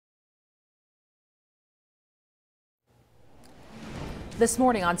This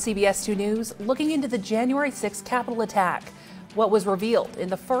morning on CBS 2 News, looking into the January 6th Capitol attack, what was revealed in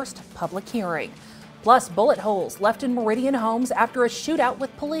the first public hearing. Plus, bullet holes left in Meridian homes after a shootout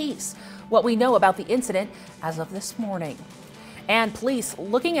with police. What we know about the incident as of this morning. And police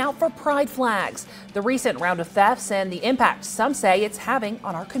looking out for pride flags, the recent round of thefts and the impact some say it's having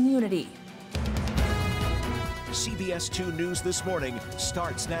on our community. CBS 2 News This Morning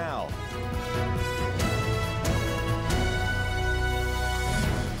starts now.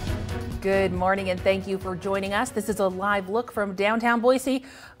 Good morning and thank you for joining us. This is a live look from downtown Boise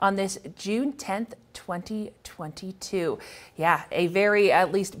on this June 10th, 2022. Yeah, a very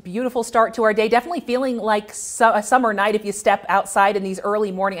at least beautiful start to our day. Definitely feeling like a summer night if you step outside in these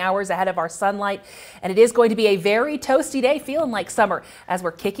early morning hours ahead of our sunlight. And it is going to be a very toasty day, feeling like summer as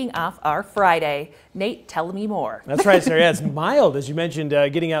we're kicking off our Friday. Nate, tell me more. That's right, Sarah. Yeah, it's mild, as you mentioned,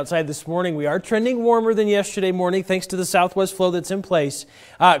 getting outside this morning. We are trending warmer than yesterday morning thanks to the southwest flow that's in place.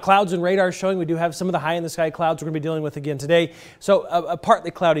 Clouds and radar showing we do have some of the high in the sky clouds we're going to be dealing with again today. So partly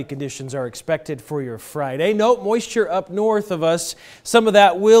cloudy conditions are expected for your Friday. Note moisture up north of us. Some of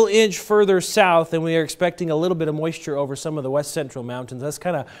that will inch further south, and we are expecting a little bit of moisture over some of the west central mountains. Let's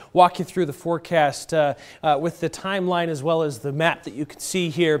kind of walk you through the forecast with the timeline as well as the map that you can see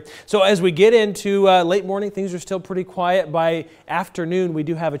here. So as we get into late morning, things are still pretty quiet. By afternoon, we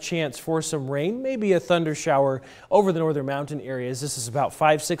do have a chance for some rain, maybe a thunder shower over the northern mountain areas. This is about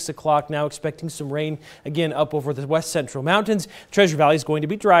 5, 6 o'clock now, expecting some rain again up over the west central mountains. Treasure Valley is going to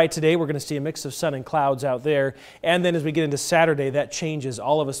be dry today. We're going to see a mix of sun and clouds out there. And then as we get into Saturday, that changes.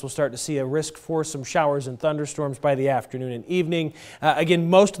 All of us will start to see a risk for some showers and thunderstorms by the afternoon and evening. Again,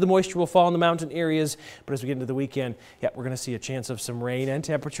 most of the moisture will fall in the mountain areas, but as we get into the weekend, yeah, we're going to see a chance of some rain and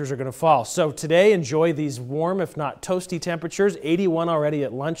temperatures are going to fall. So today, enjoy these warm, if not toasty temperatures, 81 already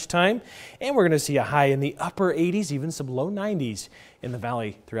at lunchtime, and we're going to see a high in the upper 80s, even some low 90s in the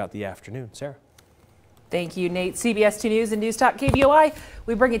valley throughout the afternoon. Sarah. Thank you, Nate. CBS 2 News and News Talk KBOI.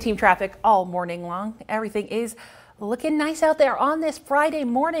 We bring you team traffic all morning long. Everything is looking nice out there on this Friday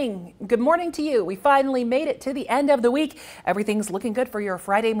morning. Good morning to you. We finally made it to the end of the week. Everything's looking good for your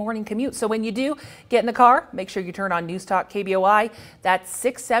Friday morning commute. So when you do get in the car, make sure you turn on News Talk KBOI. That's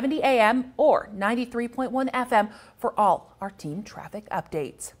 670 AM or 93.1 FM for all our team traffic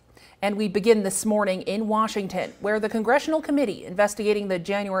updates. And we begin this morning in Washington, where the Congressional Committee investigating the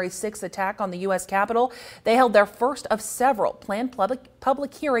January 6th attack on the U.S. Capitol, they held their first of several planned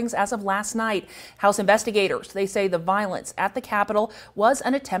public hearings as of last night. House investigators, they say the violence at the Capitol was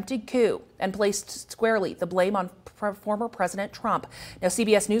an attempted coup and placed squarely the blame on former President Trump. Now,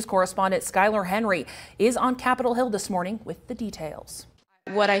 CBS News correspondent Skylar Henry is on Capitol Hill this morning with the details.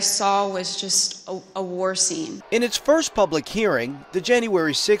 What I saw was just a war scene. In its first public hearing, the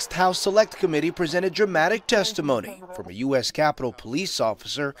January 6th House Select Committee presented dramatic testimony from a U.S. Capitol police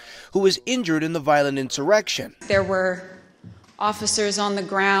officer who was injured in the violent insurrection. There were officers on the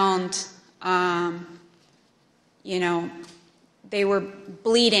ground, they were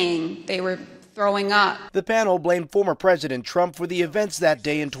bleeding, they were throwing up. The panel blamed former President Trump for the events that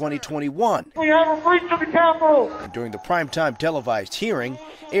day in 2021. We have a breach of the Capitol! And during the primetime televised hearing,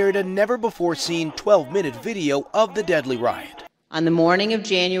 aired a never-before-seen 12-minute video of the deadly riot. On the morning of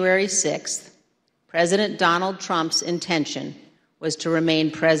January 6th, President Donald Trump's intention was to remain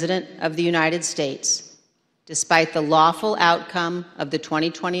President of the United States, despite the lawful outcome of the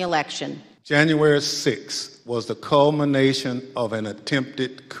 2020 election. January 6th was the culmination of an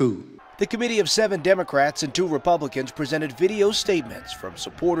attempted coup. The committee of 7 Democrats and 2 Republicans presented video statements from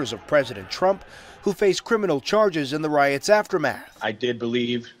supporters of President Trump who faced criminal charges in the riot's aftermath. I did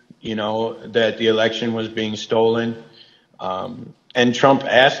believe, that the election was being stolen, and Trump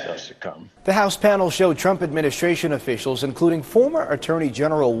asked us to come. The House panel showed Trump administration officials, including former Attorney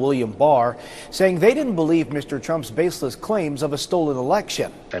General William Barr, saying they didn't believe Mr. Trump's baseless claims of a stolen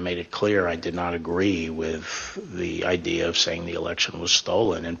election. I made it clear I did not agree with the idea of saying the election was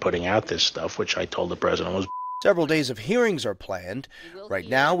stolen and putting out this stuff, which I told the president was. Several days of hearings are planned. Right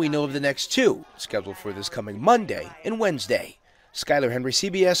now, we know of the next 2, scheduled for this coming Monday and Wednesday. Skylar Henry,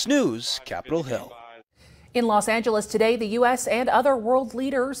 CBS News, Capitol Hill. In Los Angeles today, the U.S. and other world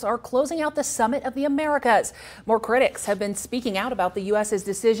leaders are closing out the Summit of the Americas. More critics have been speaking out about the U.S.'s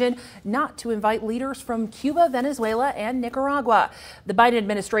decision not to invite leaders from Cuba, Venezuela, and Nicaragua. The Biden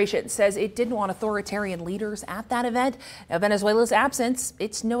administration says it didn't want authoritarian leaders at that event. Now, Venezuela's absence,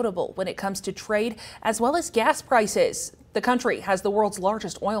 it's notable when it comes to trade as well as gas prices. The country has the world's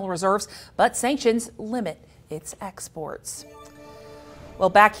largest oil reserves, but sanctions limit its exports. Well,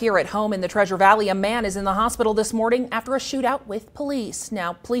 back here at home in the Treasure Valley, a man is in the hospital this morning after a shootout with police.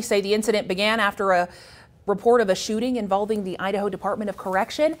 Now, police say the incident began after a report of a shooting involving the Idaho Department of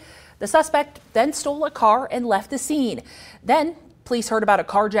Correction. The suspect then stole a car and left the scene. Then police heard about a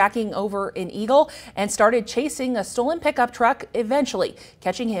carjacking over in Eagle and started chasing a stolen pickup truck, eventually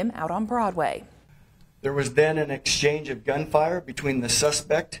catching him out on Broadway. There was then an exchange of gunfire between the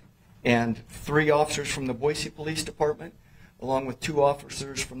suspect and 3 officers from the Boise Police Department, along with 2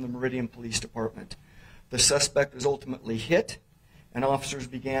 officers from the Meridian Police Department. The suspect was ultimately hit, and officers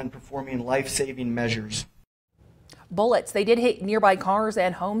began performing life-saving measures. Bullets. They did hit nearby cars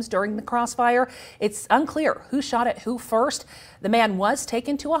and homes during the crossfire. It's unclear who shot at who first. The man was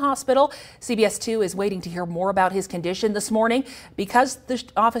taken to a hospital. CBS 2 is waiting to hear more about his condition this morning. Because the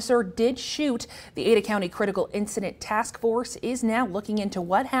officer did shoot, the Ada County Critical Incident Task Force is now looking into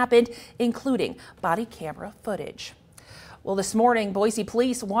what happened, including body camera footage. Well, this morning, Boise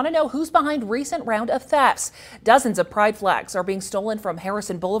police want to know who's behind recent round of thefts. Dozens of pride flags are being stolen from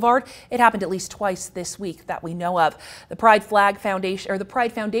Harrison Boulevard. It happened at least twice this week that we know of. The Pride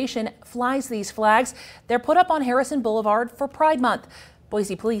Foundation flies these flags. They're put up on Harrison Boulevard for Pride Month.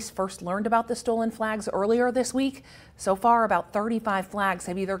 Boise police first learned about the stolen flags earlier this week. So far, about 35 flags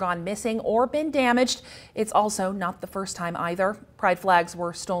have either gone missing or been damaged. It's also not the first time either. Pride flags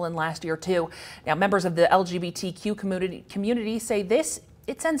were stolen last year too. Now, members of the LGBTQ community say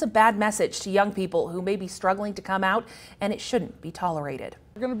it sends a bad message to young people who may be struggling to come out, and it shouldn't be tolerated.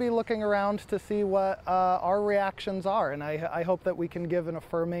 We're going to be looking around to see what our reactions are, and I hope that we can give an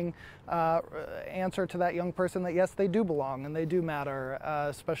affirming answer to that young person that yes, they do belong and they do matter,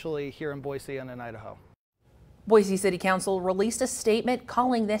 especially here in Boise and in Idaho. Boise City Council released a statement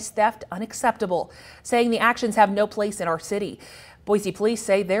calling this theft unacceptable, saying the actions have no place in our city. Boise police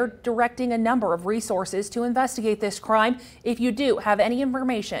say they're directing a number of resources to investigate this crime. If you do have any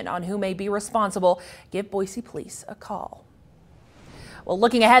information on who may be responsible, give Boise police a call. Well,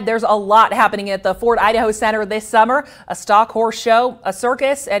 looking ahead, there's a lot happening at the Ford Idaho Center this summer. A stock horse show, a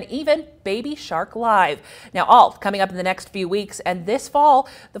circus, and even Baby Shark Live. Now, all coming up in the next few weeks. And this fall,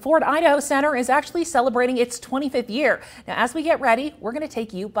 the Ford Idaho Center is actually celebrating its 25th year. Now, as we get ready, we're going to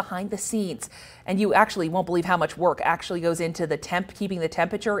take you behind the scenes. And you actually won't believe how much work actually goes into keeping the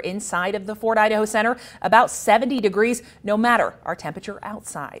temperature inside of the Ford Idaho Center about 70 degrees, no matter our temperature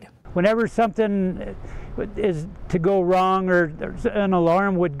outside. Whenever something is to go wrong or an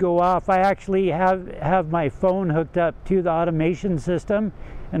alarm would go off, I actually have my phone hooked up to the automation system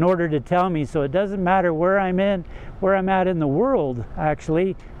in order to tell me. So it doesn't matter where I'm at in the world,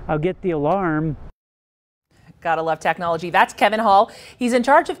 actually, I'll get the alarm. Gotta love technology. That's Kevin Hall. He's in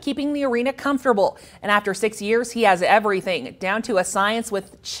charge of keeping the arena comfortable. And after 6 years, he has everything down to a science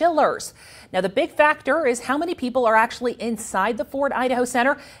with chillers. Now, the big factor is how many people are actually inside the Ford Idaho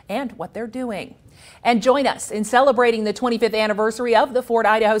Center and what they're doing. And join us in celebrating the 25th anniversary of the Ford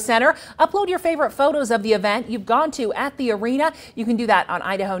Idaho Center. Upload your favorite photos of the event you've gone to at the arena. You can do that on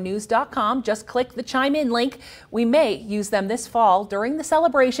idahonews.com. Just click the Chime In link. We may use them this fall during the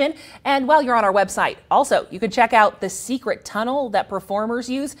celebration and while you're on our website. Also, you can check out the secret tunnel that performers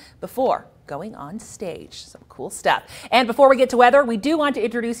use before going on stage. Some cool stuff. And before we get to weather, we do want to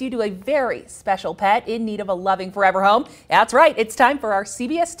introduce you to a very special pet in need of a loving forever home. That's right. It's time for our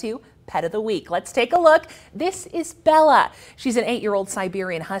CBS 2 Pet of the Week. Let's take a look. This is Bella. She's an 8-year-old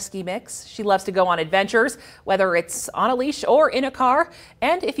Siberian Husky mix. She loves to go on adventures, whether it's on a leash or in a car.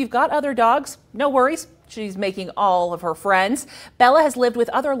 And if you've got other dogs, no worries. She's making all of her friends. Bella has lived with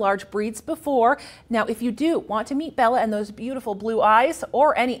other large breeds before. Now, if you do want to meet Bella and those beautiful blue eyes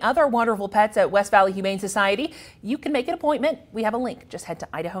or any other wonderful pets at West Valley Humane Society, you can make an appointment. We have a link. Just head to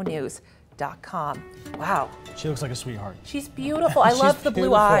idahonews.com. Wow. She looks like a sweetheart. She's beautiful. I love the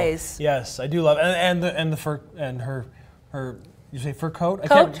blue eyes. Yes, I do love it. And the fur and her you say fur coat? Her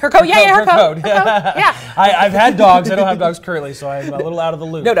coat. Her coat. Yeah. I've had dogs. I don't have dogs currently, so I'm a little out of the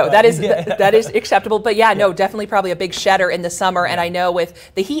loop. No, that is acceptable. But yeah, no, definitely probably a big shedder in the summer. And I know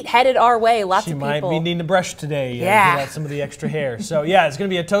with the heat headed our way, lots of people. She might be needing a brush today. Get out some of the extra hair. So yeah, it's going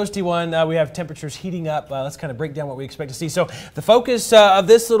to be a toasty one. We have temperatures heating up. Let's kind of break down what we expect to see. So the focus of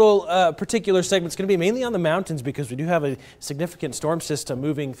this little particular segment is going to be mainly on the mountains because we do have a significant storm system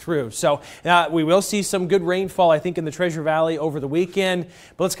moving through. So we will see some good rainfall, I think, in the Treasure Valley over the weekend.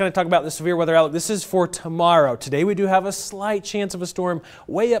 But let's kind of talk about the severe weather outlook. This is for tomorrow. Today we do have a slight chance of a storm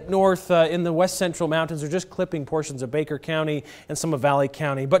way up north in the west central mountains. They're just clipping portions of Baker County and some of Valley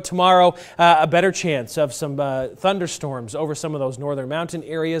County. But tomorrow, a better chance of some thunderstorms over some of those northern mountain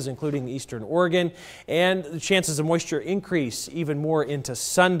areas, including eastern Oregon. And the chances of moisture increase even more into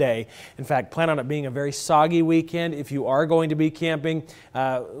Sunday. In fact, plan on it being a very soggy weekend if you are going to be camping.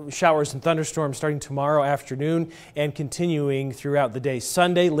 Showers and thunderstorms starting tomorrow afternoon and continuing dropping throughout the day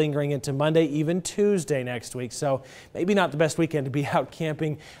Sunday, lingering into Monday, even Tuesday next week. So maybe not the best weekend to be out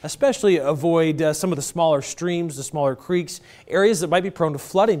camping, especially avoid some of the smaller streams, the smaller creeks, areas that might be prone to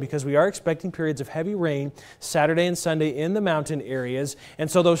flooding, because we are expecting periods of heavy rain Saturday and Sunday in the mountain areas. And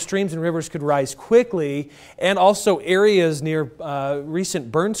so those streams and rivers could rise quickly, and also areas near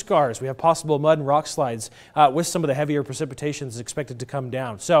recent burn scars. We have possible mud and rock slides with some of the heavier precipitation is expected to come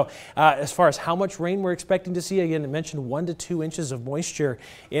down. So as far as how much rain we're expecting to see, again, I mentioned 1 to 2 inches of moisture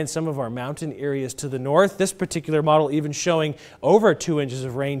in some of our mountain areas to the north. This particular model even showing over 2 inches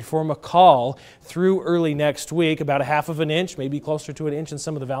of rain for McCall through early next week, about 1/2 of an inch, maybe closer to an inch in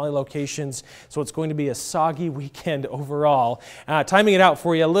some of the valley locations. So it's going to be a soggy weekend overall. Timing it out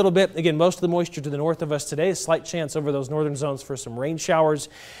for you a little bit. Again, most of the moisture to the north of us today, a slight chance over those northern zones for some rain showers.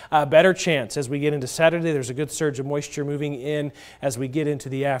 Better chance as we get into Saturday. There's a good surge of moisture moving in as we get into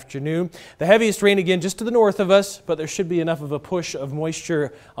the afternoon. The heaviest rain again just to the north of us, but there should be enough of a push of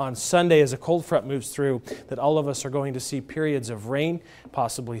moisture on Sunday as a cold front moves through that all of us are going to see periods of rain,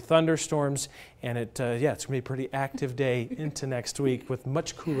 possibly thunderstorms, and it's going to be a pretty active day into next week with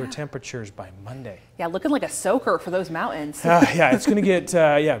much cooler temperatures by Monday. Yeah, looking like a soaker for those mountains. Yeah, it's going to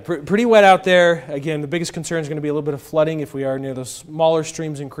get pretty wet out there. Again, the biggest concern is going to be a little bit of flooding if we are near those smaller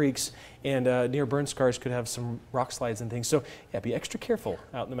streams and creeks, and near burn scars could have some rock slides and things. So yeah, be extra careful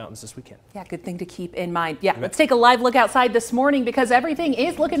out in the mountains this weekend. Yeah, good thing to keep in mind. Yeah, let's take a live look outside this morning because everything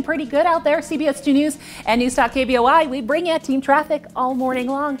is looking pretty good out there. CBS 2 News and News Talk KBOI, we bring you team traffic all morning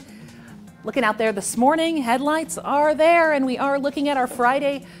long. Looking out there this morning, headlights are there, and we are looking at our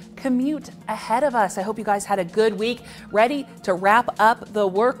Friday commute ahead of us. I hope you guys had a good week, ready to wrap up the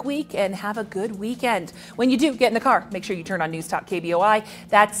work week and have a good weekend. When you do get in the car, make sure you turn on News Talk KBOI.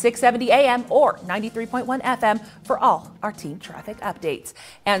 That's 670 AM or 93.1 FM for all our team traffic updates.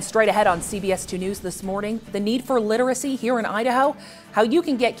 And straight ahead on CBS 2 News this morning, the need for literacy here in Idaho, how you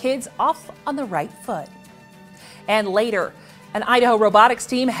can get kids off on the right foot. And later, an Idaho robotics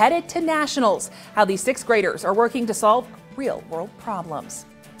team headed to nationals, how these 6th graders are working to solve real-world problems.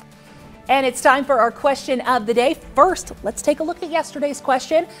 And it's time for our question of the day. First, let's take a look at yesterday's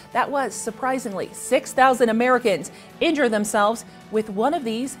question. That was, surprisingly, 6,000 Americans injure themselves with one of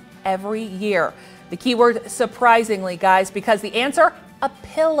these every year. The keyword surprisingly, guys, because the answer, a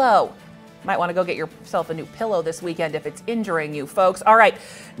pillow. Might want to go get yourself a new pillow this weekend if it's injuring you, folks. All right,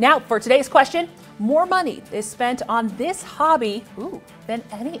 now for today's question, more money is spent on this hobby than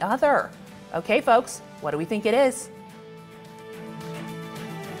any other. Okay, folks, what do we think it is?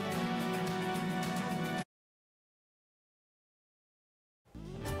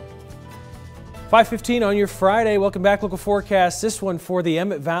 5:15 on your Friday. Welcome back. Local forecast. This one for the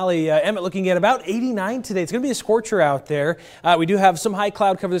Emmett Valley. Emmett looking at about 89 today. It's going to be a scorcher out there. We do have some high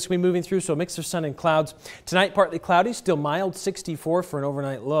cloud cover that's going to be moving through, so a mix of sun and clouds. Tonight, partly cloudy, still mild, 64 for an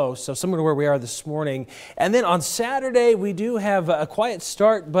overnight low, so similar to where we are this morning. And then on Saturday, we do have a quiet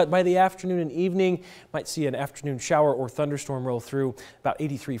start, but by the afternoon and evening, might see an afternoon shower or thunderstorm roll through, about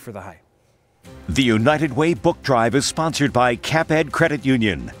 83 for the high. The United Way Book Drive is sponsored by CapEd Credit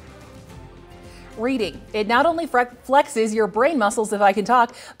Union. Reading. It not only flexes your brain muscles, if I can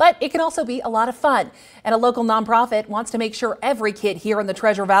talk, but it can also be a lot of fun. And a local nonprofit wants to make sure every kid here in the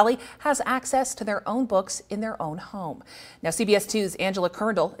Treasure Valley has access to their own books in their own home. Now, CBS 2's Angela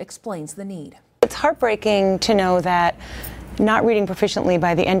Kerndl explains the need. It's heartbreaking to know that not reading proficiently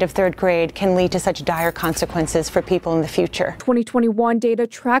by the end of 3rd grade can lead to such dire consequences for people in the future. 2021 data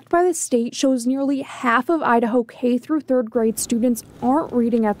tracked by the state shows nearly half of Idaho K through 3rd grade students aren't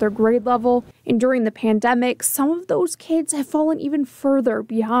reading at their grade level. And during the pandemic, some of those kids have fallen even further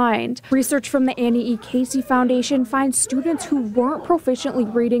behind. Research from the Annie E. Casey Foundation finds students who weren't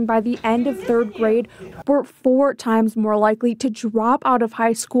proficiently reading by the end of 3rd grade were 4 times more likely to drop out of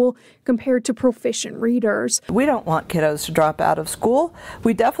high school compared to proficient readers. We don't want kiddos to drop out of school.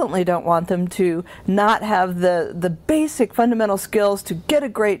 We definitely don't want them to not have the basic fundamental skills to get a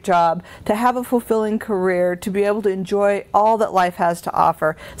great job, to have a fulfilling career, to be able to enjoy all that life has to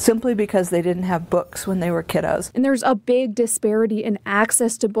offer simply because they didn't have books when they were kiddos. And there's a big disparity in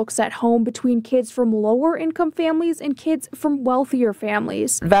access to books at home between kids from lower income families and kids from wealthier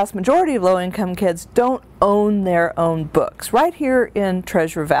families. The vast majority of low income kids don't own their own books right here in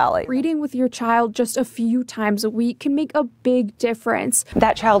Treasure Valley. Reading with your child just a few times a week can make a big difference.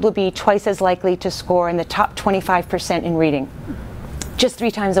 That child will be twice as likely to score in the top 25% in reading. Just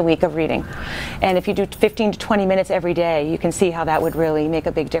 3 times a week of reading. And if you do 15 to 20 minutes every day, you can see how that would really make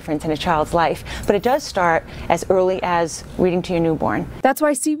a big difference in a child's life. But it does start as early as reading to your newborn. That's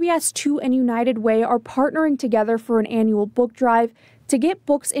why CBS 2 and United Way are partnering together for an annual book drive to get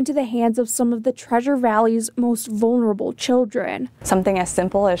books into the hands of some of the Treasure Valley's most vulnerable children. Something as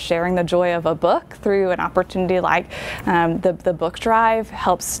simple as sharing the joy of a book through an opportunity like the book drive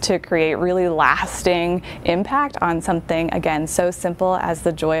helps to create really lasting impact on something, again, so simple as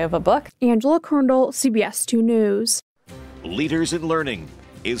the joy of a book. Angela Kerndl, CBS 2 News. Leaders in Learning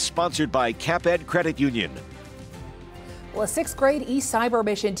is sponsored by CapEd Credit Union. Well, a 6th grade e-cyber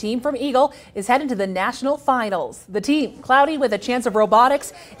mission team from Eagle is headed to the national finals. The team, Cloudy with a Chance of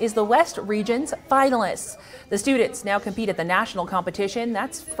Robotics, is the West Region's finalists. The students now compete at the national competition.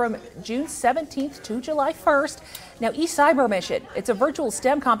 That's from June 17th to July 1st. Now, e-cyber mission, it's a virtual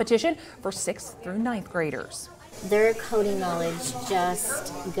STEM competition for 6th through 9th graders. Their coding knowledge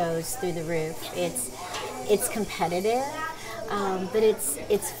just goes through the roof. It's competitive. But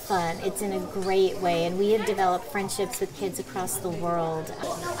it's fun. It's in a great way, and we have developed friendships with kids across the world.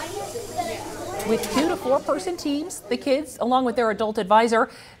 With 2 to 4 person teams, the kids, along with their adult advisor,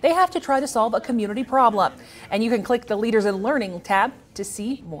 they have to try to solve a community problem. And you can click the Leaders in Learning tab to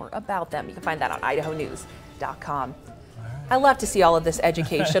see more about them. You can find that on idahonews.com. I love to see all of this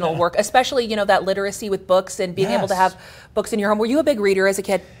educational work, especially, you know, that literacy with books and being able to have books in your home. Were you a big reader as a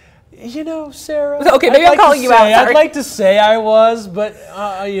kid? You know, Sarah. Okay, maybe I'm calling you out. Sorry. I'd like to say I was, but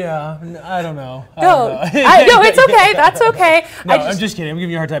yeah, I don't know. No, it's okay. That's okay. No, I'm just kidding. I'm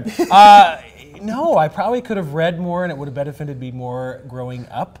giving you a hard time. No, I probably could have read more, and it would have benefited me more growing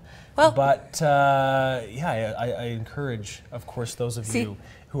up. Well, but yeah, I encourage, of course, those of you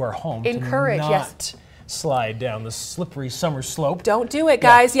who are home to not slide down the slippery summer slope. Don't do it,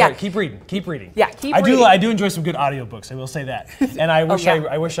 guys. Yeah. Sorry, keep reading. Keep reading. Yeah, keep reading. I do enjoy some good audiobooks, I will say that. And I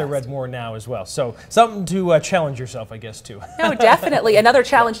wish I read more now as well. So something to challenge yourself, I guess, too. No, definitely. Another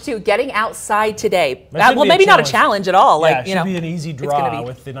challenge too, getting outside today. Well, maybe not a challenge at all. Like, it should be an easy draw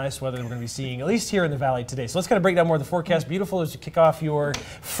with the nice weather that we're going to be seeing, at least here in the valley today. So let's kind of break down more of the forecast. Beautiful as you kick off your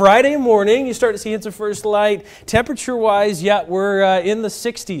Friday morning. You start to see hints of first light. Temperature-wise, we're in the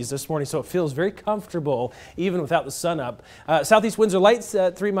 60s this morning, so it feels very comfortable, even without the sun up. Southeast winds are light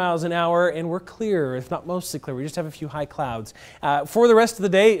at 3 miles an hour, and we're clear, if not mostly clear. We just have a few high clouds. For the rest of the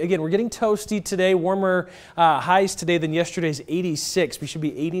day, again, we're getting toasty today. Warmer highs today than yesterday's 86. We should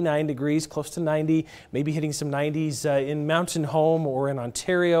be 89 degrees, close to 90, maybe hitting some 90s in Mountain Home or in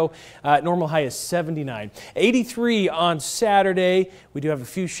Ontario. Normal high is 79. 83 on Saturday. We do have a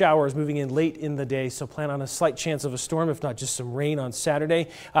few showers moving in late in the day, so plan on a slight chance of a storm, if not just some rain on Saturday.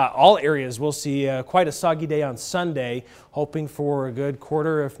 All areas will see quite a soggy day on Sunday, hoping for a good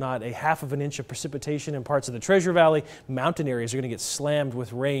quarter, if not a half of an inch of precipitation in parts of the Treasure Valley. Mountain areas are going to get slammed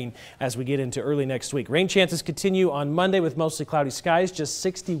with rain as we get into early next week. Rain chances continue on Monday with mostly cloudy skies, just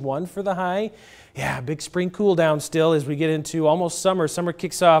 61 for the high. Yeah, big spring cool down still as we get into almost summer. Summer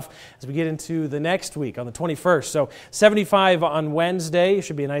kicks off as we get into the next week on the 21st. So 75 on Wednesday,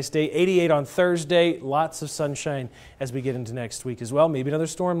 should be a nice day. 88 on Thursday, lots of sunshine as we get into next week as well. Maybe another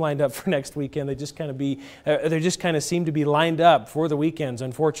storm lined up for next weekend. They just kind of seem to be lined up for the weekends,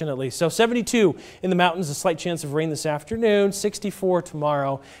 unfortunately. So 72 in the mountains, a slight chance of rain this afternoon. 64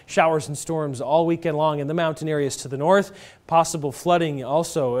 tomorrow. Showers and storms all weekend long in the mountain areas to the north. Possible flooding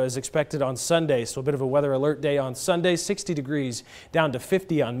also as expected on Sunday. So a bit of a weather alert day on Sunday. 60 degrees down to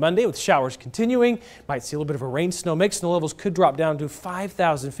 50 on Monday with showers continuing. Might see a little bit of a rain-snow mix. Snow levels could drop down to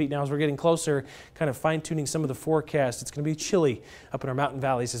 5,000 feet now as we're getting closer, kind of fine-tuning some of the forecast. It's going to be chilly up in our mountain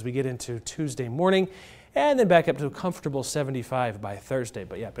valleys as we get into Tuesday morning. And then back up to a comfortable 75 by Thursday.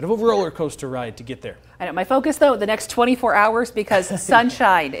 But yeah, bit of a roller coaster ride to get there. I know my focus though, the next 24 hours, because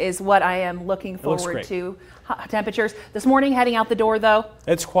sunshine is what I am looking forward to. Temperatures this morning heading out the door though.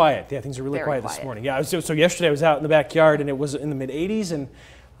 It's quiet. Yeah, things are really quiet this morning. Yeah, so yesterday I was out in the backyard and it was in the mid 80s and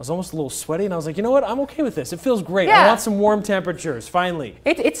I was almost a little sweaty, and I was like, you know what? I'm okay with this. It feels great. Yeah. I want some warm temperatures, finally.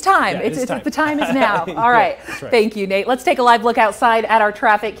 It's time. Yeah, it's time. The time is now. All right. Yeah, right. Thank you, Nate. Let's take a live look outside at our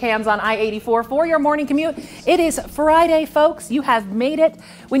traffic cams on I-84 for your morning commute. It is Friday, folks. You have made it.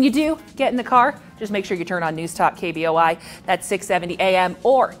 When you do get in the car, just make sure you turn on News Talk KBOI. That's 670 AM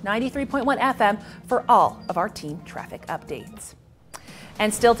or 93.1 FM for all of our team traffic updates.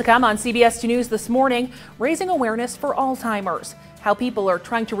 And still to come on CBS 2 News this morning, raising awareness for Alzheimer's. How people are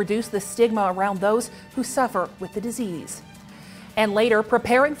trying to reduce the stigma around those who suffer with the disease. And later,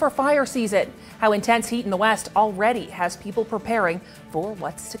 preparing for fire season. How intense heat in the west already has people preparing for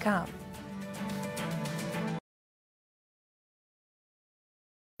what's to come.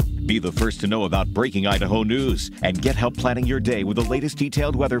 Be the first to know about breaking Idaho news and get help planning your day with the latest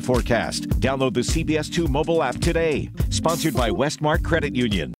detailed weather forecast. Download the CBS 2 mobile app today. Sponsored by Westmark Credit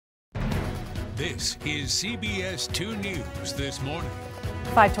Union. This is CBS 2 News This Morning.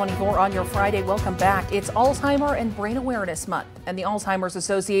 5:24 on your Friday. Welcome back. It's Alzheimer and Brain Awareness Month, and the Alzheimer's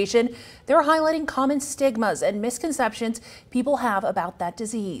Association, they're highlighting common stigmas and misconceptions people have about that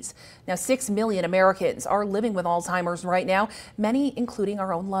disease. Now, 6 million Americans are living with Alzheimer's right now, many including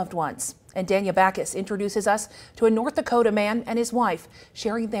our own loved ones. And Danya Backus introduces us to a North Dakota man and his wife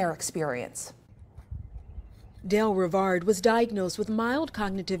sharing their experience. Dale Rivard was diagnosed with mild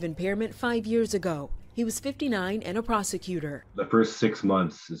cognitive impairment 5 years ago. He was 59 and a prosecutor. The first 6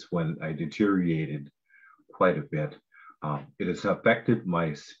 months is when I deteriorated quite a bit. It has affected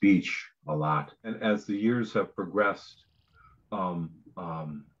my speech a lot. And as the years have progressed, my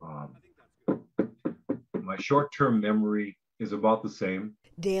short-term memory is about the same.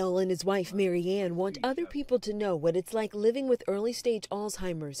 Dale and his wife Mary Ann want other people to know what it's like living with early-stage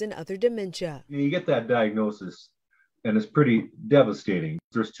Alzheimer's and other dementia. You get that diagnosis, and it's pretty devastating.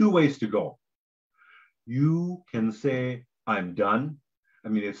 There's 2 ways to go. You can say, I'm done. I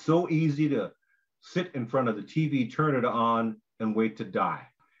mean, it's so easy to sit in front of the TV, turn it on, and wait to die,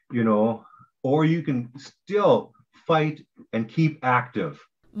 you know, or you can still fight and keep active.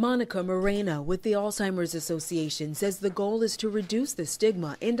 Monica Moreno with the Alzheimer's Association says the goal is to reduce the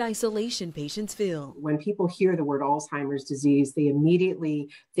stigma and isolation patients feel. When people hear the word Alzheimer's disease, they immediately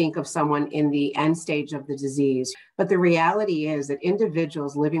think of someone in the end stage of the disease. But the reality is that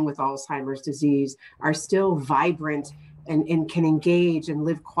individuals living with Alzheimer's disease are still vibrant and can engage and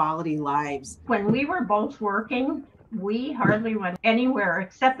live quality lives. When we were both working, we hardly went anywhere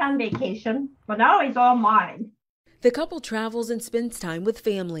except on vacation, but now he's all mine. The couple travels and spends time with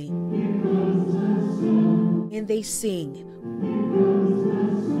family. And they sing.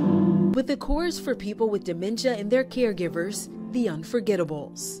 With the chorus for people with dementia and their caregivers, the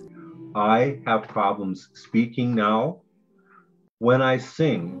Unforgettables. I have problems speaking now. When I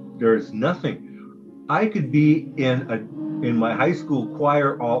sing, there's nothing. I could be in my high school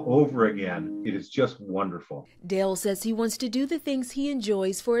choir all over again. It is just wonderful. Dale says he wants to do the things he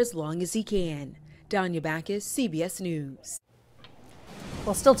enjoys for as long as he can. Danya Backus, CBS News.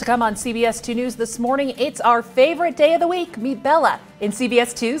 Well, still to come on CBS 2 News this morning, it's our favorite day of the week. Meet Bella in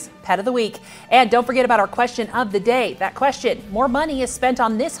CBS 2's Pet of the Week. And don't forget about our question of the day. That question, more money is spent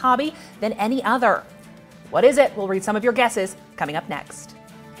on this hobby than any other. What is it? We'll read some of your guesses coming up next.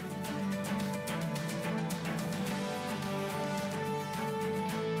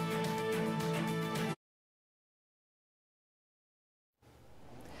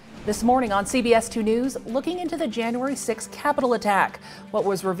 This morning on CBS 2 News, looking into the January 6th Capitol attack, what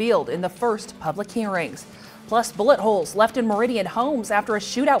was revealed in the first public hearings. Plus, bullet holes left in Meridian homes after a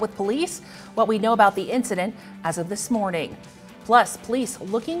shootout with police, what we know about the incident as of this morning. Plus, police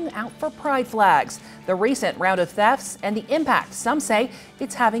looking out for pride flags, the recent round of thefts, and the impact some say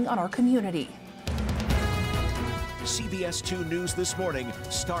it's having on our community. CBS 2 News This Morning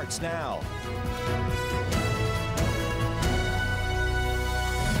starts now.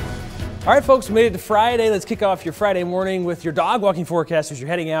 All right, folks, we made it to Friday. Let's kick off your Friday morning with your dog walking forecast as you're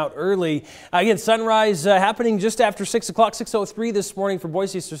heading out early. Again, sunrise happening just after 6 o'clock, 6:03 this morning for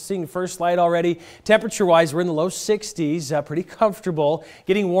Boise. So seeing first light already. Temperature-wise, we're in the low 60s, pretty comfortable.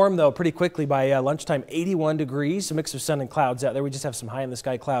 Getting warm, though, pretty quickly by lunchtime, 81 degrees. A mix of sun and clouds out there. We just have some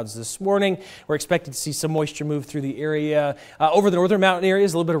high-in-the-sky clouds this morning. We're expected to see some moisture move through the area. Over the northern mountain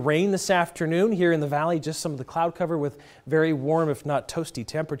areas, a little bit of rain this afternoon. Here in the valley, just some of the cloud cover with very warm, if not toasty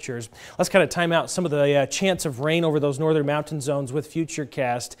temperatures. Let's kind of time out some of the chance of rain over those northern mountain zones with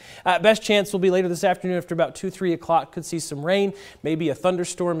Futurecast. Best chance will be later this afternoon after about 2, 3 o'clock. Could see some rain, maybe a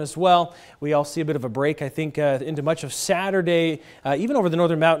thunderstorm as well. We all see a bit of a break, I think, into much of Saturday, even over the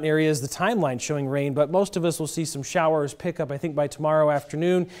northern mountain areas, the timeline showing rain, but most of us will see some showers pick up, I think, by tomorrow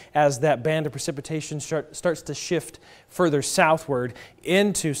afternoon as that band of precipitation starts to shift further southward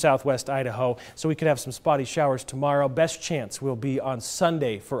into southwest Idaho. So we could have some spotty showers tomorrow. Best chance will be on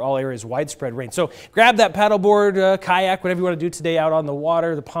Sunday for all areas, widespread rain. So grab that paddleboard, kayak, whatever you want to do today out on the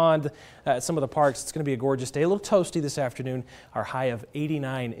water, the pond, some of the parks. It's going to be a gorgeous day. A little toasty this afternoon. Our high of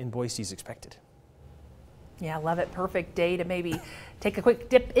 89 in Boise is expected. Yeah, love it. Perfect day to maybe take a quick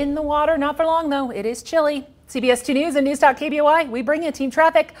dip in the water. Not for long, though. It is chilly. CBS 2 News and News Talk KBOI, we bring you team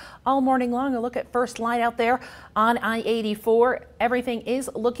traffic all morning long. A look at first light out there on I-84. Everything is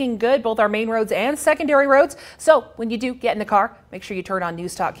looking good, both our main roads and secondary roads. So when you do get in the car, make sure you turn on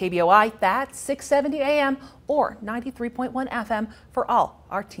News Talk KBOI. That's 670 AM or 93.1 FM for all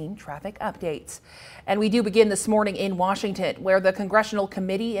our team traffic updates. And we do begin this morning in Washington, where the Congressional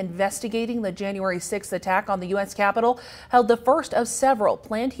Committee investigating the January 6th attack on the U.S. Capitol held the first of several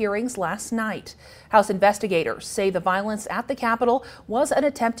planned hearings last night. House investigators say the violence at the Capitol was an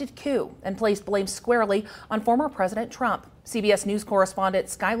attempted coup and placed blame squarely on former President Trump. CBS News correspondent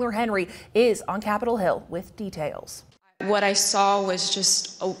Skylar Henry is on Capitol Hill with details. What I saw was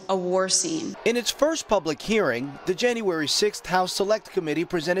just a war scene. In its first public hearing, the January 6th House Select Committee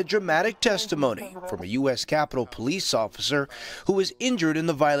presented dramatic testimony from a U.S. Capitol police officer who was injured in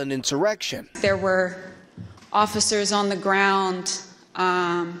the violent insurrection. There were officers on the ground,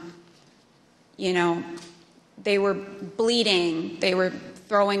 they were bleeding, they were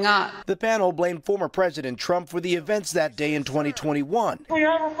throwing up. The panel blamed former President Trump for the events that day in 2021. We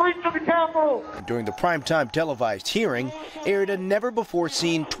have a breach of the Capitol! And during the primetime televised hearing, aired a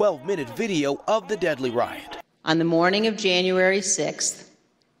never-before-seen 12-minute video of the deadly riot. On the morning of January 6th,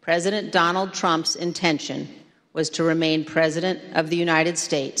 President Donald Trump's intention was to remain President of the United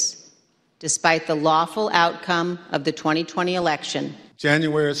States, despite the lawful outcome of the 2020 election.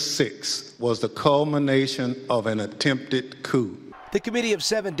 January 6th was the culmination of an attempted coup. The committee of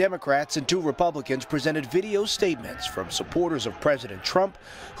 7 Democrats and 2 Republicans presented video statements from supporters of President Trump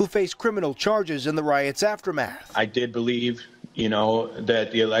who face criminal charges in the riot's aftermath. I did believe, that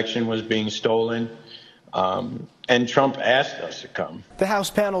the election was being stolen, and Trump asked us to come. The House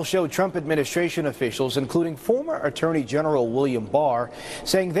panel showed Trump administration officials, including former Attorney General William Barr,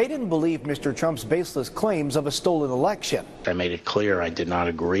 saying they didn't believe Mr. Trump's baseless claims of a stolen election. I made it clear I did not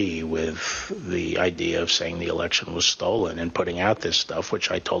agree with the idea of saying the election was stolen and putting out this stuff, which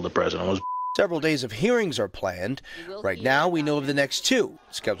I told the president was. Several days of hearings are planned. Right now, we know of the next 2,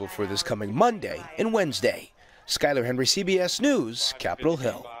 scheduled for this coming Monday and Wednesday. Skylar Henry, CBS News, Capitol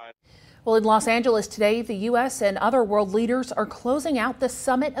Hill. Well, in Los Angeles today, the U.S. and other world leaders are closing out the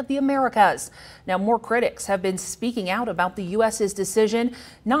Summit of the Americas. Now, more critics have been speaking out about the U.S.'s decision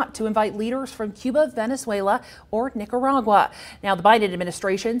not to invite leaders from Cuba, Venezuela, or Nicaragua. Now, the Biden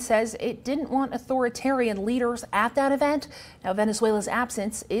administration says it didn't want authoritarian leaders at that event. Now, Venezuela's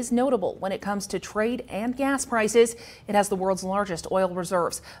absence is notable when it comes to trade and gas prices. It has the world's largest oil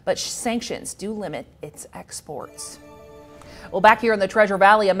reserves, but sanctions do limit its exports. Well, back here in the Treasure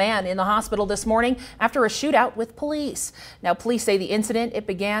Valley, a man in the hospital this morning after a shootout with police. Now, police say the incident, it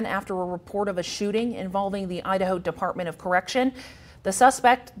began after a report of a shooting involving the Idaho Department of Correction. The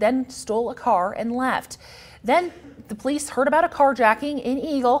suspect then stole a car and left. Then the police heard about a carjacking in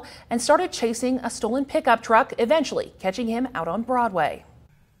Eagle and started chasing a stolen pickup truck, eventually catching him out on Broadway.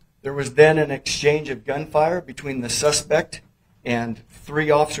 There was then an exchange of gunfire between the suspect and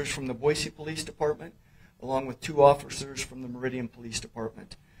 3 officers from the Boise Police Department, along with 2 officers from the Meridian Police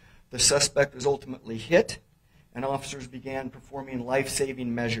Department. The suspect was ultimately hit, and officers began performing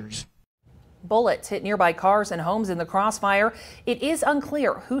life-saving measures. Bullets hit nearby cars and homes in the crossfire. It is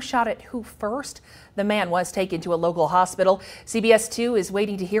unclear who shot at who first. The man was taken to a local hospital. CBS 2 is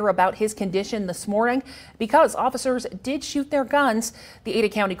waiting to hear about his condition this morning. Because officers did shoot their guns, the Ada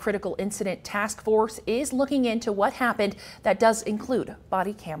County Critical Incident Task Force is looking into what happened. That does include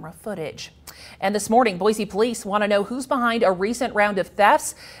body camera footage. And this morning, Boise police want to know who's behind a recent round of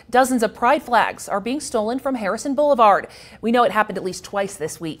thefts. Dozens of pride flags are being stolen from Harrison Boulevard. We know it happened at least twice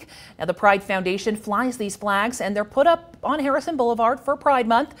this week. Now, the Pride Foundation flies these flags, and they're put up on Harrison Boulevard for Pride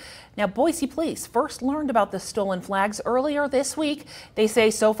Month. Now, Boise police first learned about the stolen flags earlier this week. They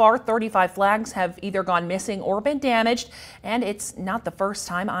say so far 35 flags have either gone missing or been damaged, and it's not the first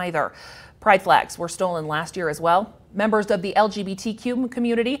time either. Pride flags were stolen last year as well. Members of the LGBTQ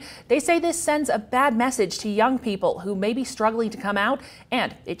community, they say this sends a bad message to young people who may be struggling to come out,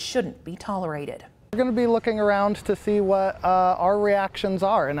 and it shouldn't be tolerated. We're going to be looking around to see what our reactions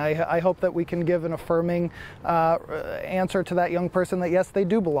are, and I hope that we can give an affirming answer to that young person that yes, they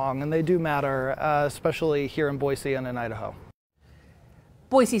do belong and they do matter, especially here in Boise and in Idaho.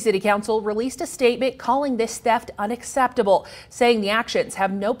 Boise City Council released a statement calling this theft unacceptable, saying the actions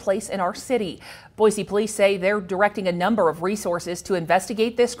have no place in our city. Boise police say they're directing a number of resources to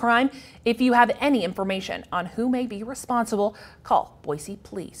investigate this crime. If you have any information on who may be responsible, call Boise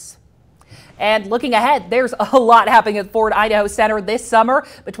Police. And looking ahead, there's a lot happening at Ford Idaho Center this summer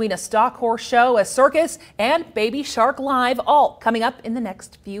between a stock horse show, a circus, and Baby Shark Live, all coming up in the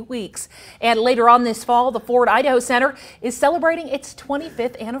next few weeks. And later on this fall, the Ford Idaho Center is celebrating its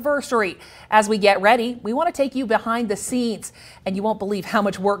 25th anniversary. As we get ready, we want to take you behind the scenes, and you won't believe how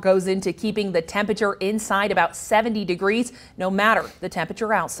much work goes into keeping the temperature inside about 70 degrees, no matter the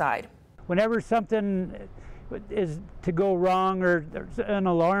temperature outside. Whenever something is to go wrong or an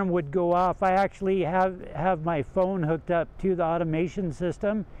alarm would go off, I actually have my phone hooked up to the automation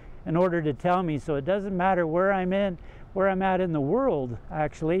system in order to tell me, so it doesn't matter where I'm at in the world.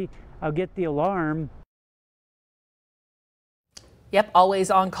 Actually, I'll get the alarm. Yep, always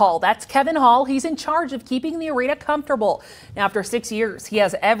on call. That's Kevin Hall. He's in charge of keeping the arena comfortable. Now, after 6 years, he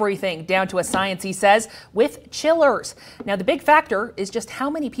has everything down to a science, he says, with chillers. Now, the big factor is just how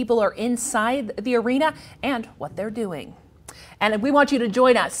many people are inside the arena and what they're doing. And we want you to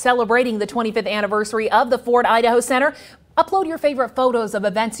join us celebrating the 25th anniversary of the Ford Idaho Center. Upload your favorite photos of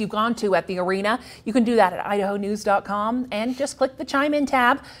events you've gone to at the arena. You can do that at idahonews.com and just click the Chime In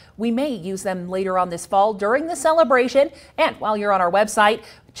tab. We may use them later on this fall during the celebration. And while you're on our website,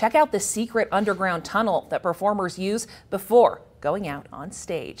 check out the secret underground tunnel that performers use before going out on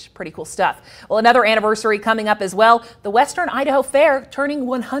stage. Pretty cool stuff. Well, another anniversary coming up as well, the Western Idaho Fair turning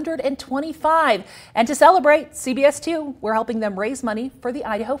 125. And to celebrate, CBS 2, we're helping them raise money for the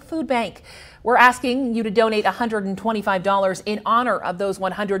Idaho Food Bank. We're asking you to donate $125 in honor of those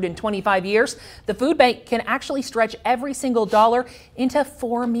 125 years. The food bank can actually stretch every single dollar into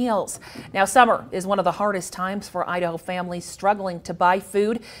 4 meals. Now, summer is one of the hardest times for Idaho families struggling to buy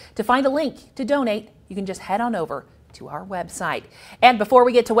food. To find a link to donate, you can just head on over to our website. And before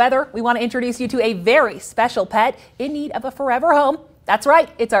we get to weather, we want to introduce you to a very special pet in need of a forever home. That's right,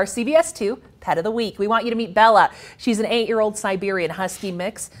 it's our CBS 2 Pet of the Week. We want you to meet Bella. She's an 8-year-old Siberian Husky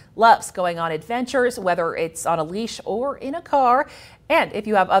mix, loves going on adventures, whether it's on a leash or in a car. And if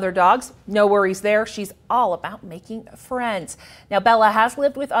you have other dogs, no worries there. She's all about making friends. Now, Bella has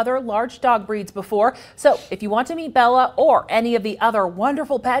lived with other large dog breeds before, so if you want to meet Bella or any of the other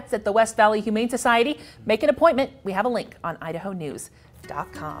wonderful pets at the West Valley Humane Society, make an appointment. We have a link on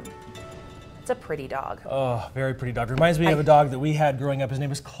idahonews.com. It's a pretty dog. Oh, very pretty dog. Reminds me of a dog that we had growing up. His name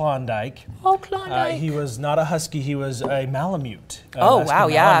was Klondike. Oh, Klondike. He was not a husky. He was a Malamute. Oh, wow,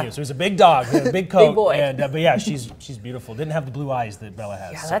 yeah. So he's a big dog, a big coat. Big boy. And, but yeah, she's beautiful. Didn't have the blue eyes that Bella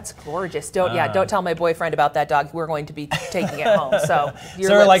has. Yeah, that's gorgeous. Don't tell my boyfriend about that dog. We're going to be taking it home. So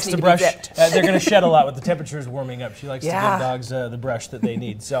Sarah likes to brush. They're going to shed a lot with the temperatures warming up. She likes to give dogs the brush that they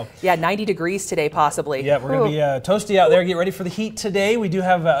need. So yeah, 90 degrees today possibly. Yeah, we're going to be toasty out there. Get ready for the heat today. We do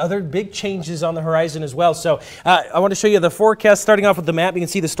have other big changes on the horizon as well. So I want to show you the forecast. Starting off with the map, you can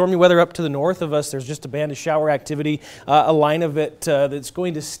see the stormy weather up to the north of us. There's just a band of shower activity, a line of it that's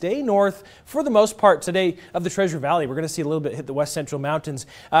going to stay north for the most part today of the Treasure Valley. We're going to see a little bit hit the west central mountains.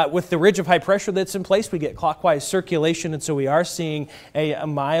 With the ridge of high pressure that's in place, we get clockwise circulation, and so we are seeing a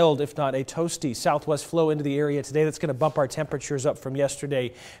mild, if not a toasty, southwest flow into the area today. That's going to bump our temperatures up from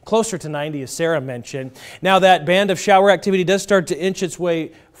yesterday closer to 90, as Sarah mentioned. Now that band of shower activity does start to inch its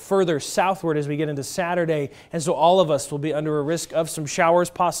way further southward as we get into Saturday, and so all of us will be under a risk of some showers,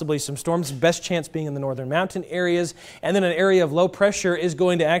 possibly some storms, best chance being in the northern mountain areas, and then an area of low pressure is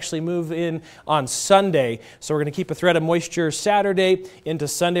going to actually move in on Sunday. So we're going to keep a threat of moisture Saturday into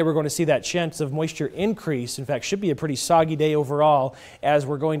Sunday. We're going to see that chance of moisture increase. In fact, should be a pretty soggy day overall, as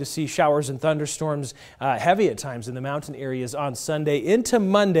we're going to see showers and thunderstorms heavy at times in the mountain areas on Sunday into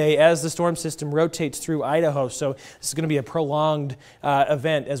Monday as the storm system rotates through Idaho. So this is going to be a prolonged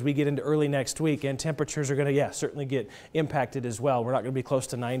event as we get into early next week, and temperatures are going to, certainly get impacted as well. We're not going to be close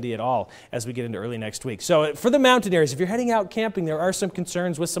to 90 at all as we get into early next week. So for the mountain areas, if you're heading out camping, there are some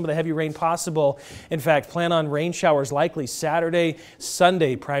concerns with some of the heavy rain possible. In fact, plan on rain showers likely Saturday,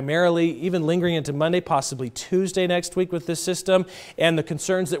 Sunday primarily, even lingering into Monday, possibly Tuesday next week with this system. And the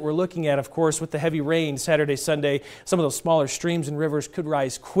concerns that we're looking at, of course, with the heavy rain Saturday, Sunday, some of those smaller streams and rivers could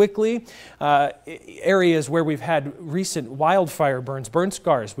rise quickly. Areas where we've had recent wildfire burn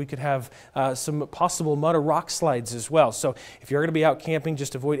scars, we could have some possible mud or rock slides as well. So if you're going to be out camping,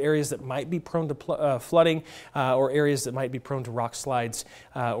 just avoid areas that might be prone to flooding or areas that might be prone to rock slides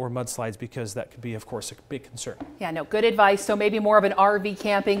or mudslides, because that could be, of course, a big concern. Yeah, no, good advice. So maybe more of an RV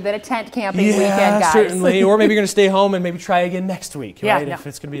camping than a tent camping weekend, guys. Certainly. Or maybe you're going to stay home and maybe try again next week, right? No. If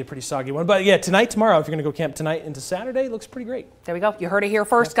it's going to be a pretty soggy one. But yeah, tonight, tomorrow, if you're going to go camp tonight into Saturday, it looks pretty great. There we go. You heard it here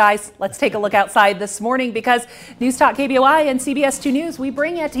first, guys. Let's take a look outside this morning, because News Talk KBOI and CBS 2 News, we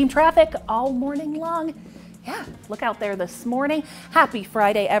bring you team traffic all morning long. Yeah, look out there this morning. Happy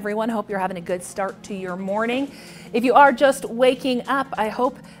Friday, everyone. Hope you're having a good start to your morning. If you are just waking up, I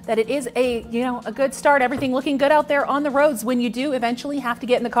hope that it is a good start. Everything looking good out there on the roads. When you do eventually have to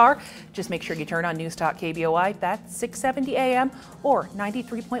get in the car, just make sure you turn on News Talk KBOI. That's 670 AM or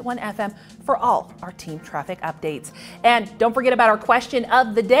 93.1 FM for all our team traffic updates. And don't forget about our question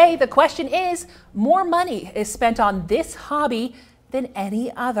of the day. The question is, more money is spent on this hobby than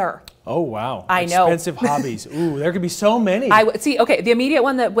any other. Oh, wow. I know. Expensive hobbies. Ooh, there could be so many. Okay, the immediate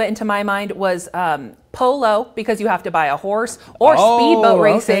one that went into my mind was Polo, because you have to buy a horse, or speedboat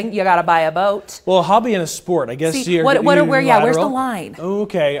racing, you got to buy a boat. Well, hobby and a sport, I guess. See, where's the line?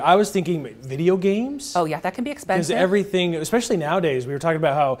 Okay, I was thinking video games. Oh yeah, that can be expensive. Because everything, especially nowadays, we were talking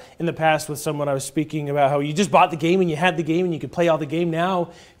about how in the past with someone I was speaking about how you just bought the game and you had the game and you could play all the game.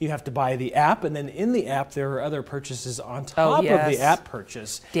 Now you have to buy the app, and then in the app there are other purchases on top of the app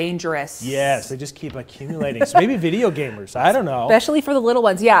purchase. Dangerous. Yes, they just keep accumulating. So maybe video gamers, I don't know. Especially for the little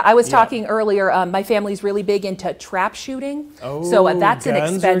ones. Yeah, I was talking earlier, my family's really big into trap shooting. Oh, so that's an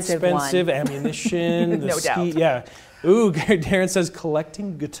guns expensive are expensive, one. Ammunition, the No doubt. Yeah. Ooh, Darren says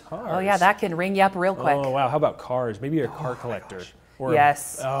collecting guitars. Oh yeah, that can ring you up real quick. Oh wow, how about cars? Maybe you're a car collector. Or,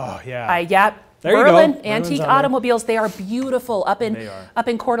 yes. Oh yeah. There Berlin, you go. Antique automobiles, they are beautiful up in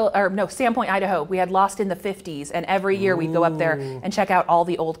Sandpoint, Idaho. We had Lost in the 50s, and every year we'd go up there and check out all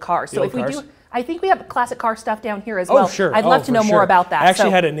the old cars. So if we do, I think we have classic car stuff down here as well. Oh, sure. I'd love to know more about that. I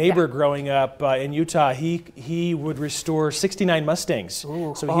actually had a neighbor growing up in Utah. He would restore 69 Mustangs.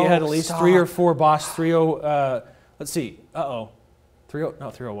 Ooh. So he had at least 3 or 4 Boss 30. Let's see.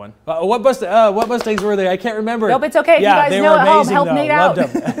 301. What Mustangs were they? I can't remember. Nope, it's okay. Yeah, if you guys they know were at home, amazing, help though. Nate out.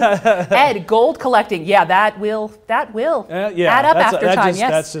 Loved them. Ed, gold collecting. Yeah, that will add up after time.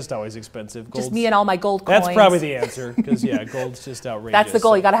 Yes. That's just always expensive. Just me and all my gold coins. That's probably the answer, because gold's just outrageous. That's the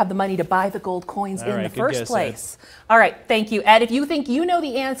goal. You got to have the money to buy the gold coins in the first place. All right, thank you, Ed. If you think you know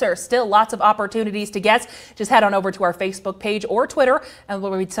the answer, still lots of opportunities to guess. Just head on over to our Facebook page or Twitter, and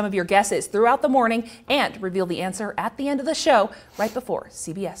we'll read some of your guesses throughout the morning and reveal the answer at the end of the show, right before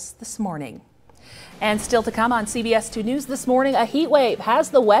CBS This Morning. And still to come on CBS 2 News this morning, a heat wave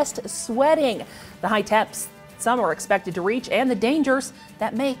has the West sweating. The high temps some are expected to reach, and the dangers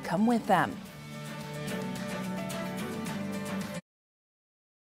that may come with them.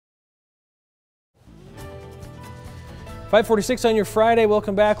 5:46 on your Friday.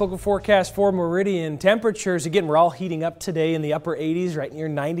 Welcome back. Local forecast for Meridian. Temperatures, again, we're all heating up today in the upper 80s, right near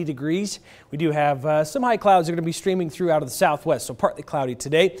 90 degrees. We do have some high clouds that are going to be streaming through out of the southwest, so partly cloudy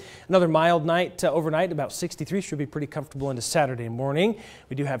today. Another mild night overnight, about 63. Should be pretty comfortable into Saturday morning.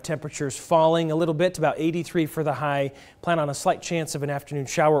 We do have temperatures falling a little bit, about 83 for the high. Plan on a slight chance of an afternoon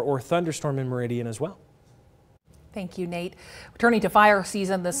shower or thunderstorm in Meridian as well. Thank you, Nate. Returning to fire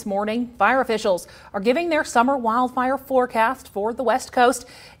season this morning, fire officials are giving their summer wildfire forecast for the West Coast,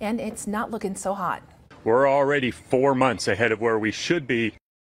 and it's not looking so hot. We're already 4 months ahead of where we should be.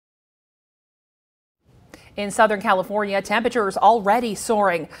 In Southern California, temperatures already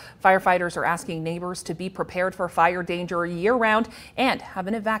soaring. Firefighters are asking neighbors to be prepared for fire danger year-round and have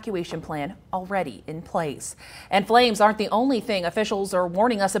an evacuation plan already in place. And flames aren't the only thing officials are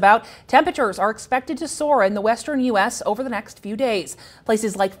warning us about. Temperatures are expected to soar in the western U.S. over the next few days.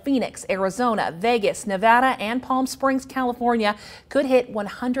 Places like Phoenix, Arizona, Vegas, Nevada, and Palm Springs, California could hit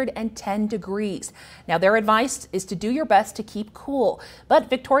 110 degrees. Now, their advice is to do your best to keep cool. But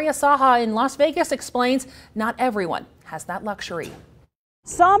Victoria Saha in Las Vegas explains not everyone has that luxury.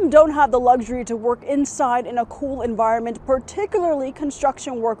 Some don't have the luxury to work inside in a cool environment, particularly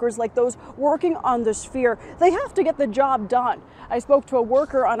construction workers like those working on the Sphere. They have to get the job done. I spoke to a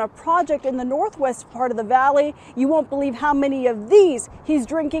worker on a project in the northwest part of the valley. You won't believe how many of these he's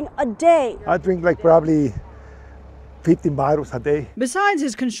drinking a day. I drink like probably 15 bottles a day. Besides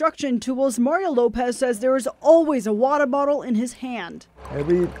his construction tools, Mario Lopez says there is always a water bottle in his hand.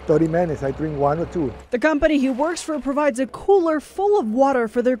 Every 30 minutes I drink 1 or 2. The company he works for provides a cooler full of water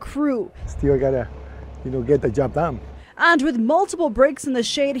for their crew. Still gotta, get the job done. And with multiple breaks in the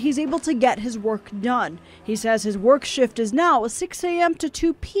shade, he's able to get his work done. He says his work shift is now 6 a.m. to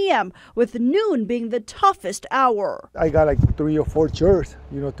 2 p.m., with noon being the toughest hour. I got like 3 or 4 chairs,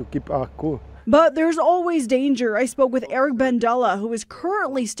 to keep cool. But there's always danger. I spoke with Eric Bandella, who is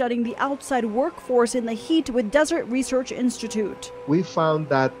currently studying the outside workforce in the heat with Desert Research Institute. We found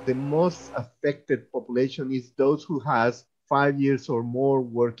that the most affected population is those who has 5 years or more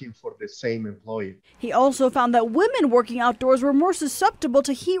working for the same employer. He also found that women working outdoors were more susceptible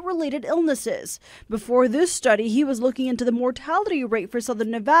to heat-related illnesses. Before this study, he was looking into the mortality rate for Southern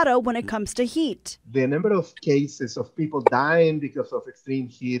Nevada when it comes to heat. The number of cases of people dying because of extreme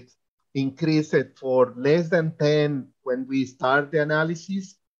heat increased for less than 10 when we start the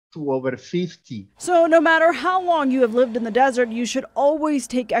analysis to over 50. So no matter how long you have lived in the desert, you should always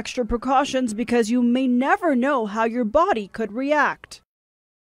take extra precautions because you may never know how your body could react.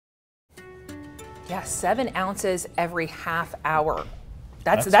 Yeah, 7 ounces every half hour.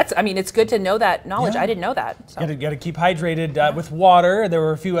 That's. I mean, it's good to know that knowledge. Yeah. I didn't know that. So. Got to keep hydrated with water. There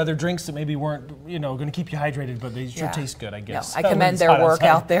were a few other drinks that maybe weren't, going to keep you hydrated, but they sure taste good, I guess. No, I commend their work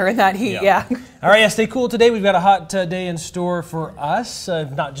out there in that heat. Yeah. All right, stay cool today. We've got a hot day in store for us.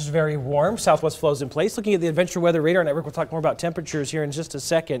 Not just very warm. Southwest flow's in place. Looking at the Adventure Weather Radar Network, we'll talk more about temperatures here in just a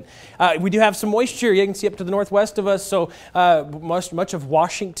second. We do have some moisture. You can see up to the northwest of us. So much of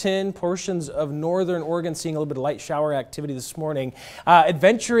Washington, portions of northern Oregon, seeing a little bit of light shower activity this morning.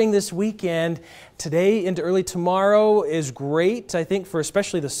 Adventuring this weekend, today into early tomorrow is great, I think, for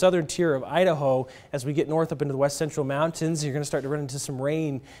especially the southern tier of Idaho. As we get north up into the west central mountains, you're going to start to run into some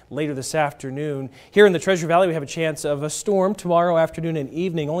rain later this afternoon. Here in the Treasure Valley, we have a chance of a storm tomorrow afternoon and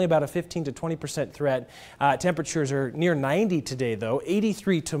evening, only about a 15 to 20% threat. Temperatures are near 90 today, though,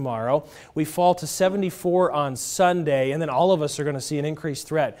 83 tomorrow. We fall to 74 on Sunday, and then all of us are going to see an increased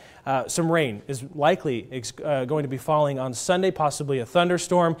threat. Some rain is likely going to be falling on Sunday, possibly a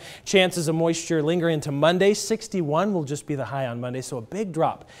thunderstorm. Chances of moisture linger into Monday. 61 will just be the high on Monday, so a big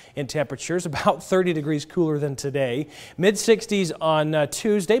drop in temperatures, about 30 degrees cooler than today. Mid-60s on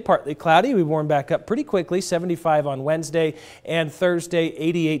Tuesday, partly cloudy. We warm back up pretty quickly, 75 on Wednesday, and Thursday,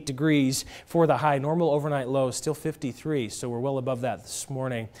 88 degrees for the high. Normal overnight low, still 53, so we're well above that this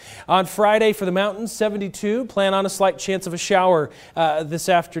morning. On Friday for the mountains, 72. Plan on a slight chance of a shower this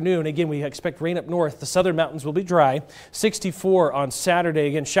afternoon. Again, we expect rain up north. The southern mountains will be dry. 64 on Saturday.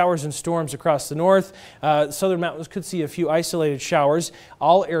 Again, showers and storms across the north. Southern mountains could see a few isolated showers.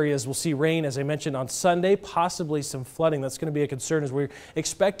 All areas will see rain, as I mentioned, on Sunday, possibly some flooding. That's going to be a concern as we're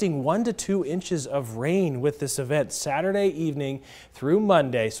expecting 1 to 2 inches of rain with this event Saturday evening through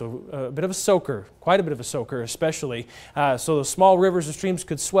Monday. So a bit of a soaker, quite a bit of a soaker especially. So those small rivers and streams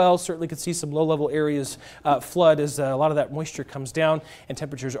could swell. Certainly could see some low-level areas flood as a lot of that moisture comes down, and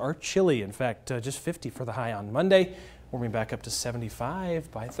temperatures are chilly. In fact, just 50 for the high on Monday. Warming back up to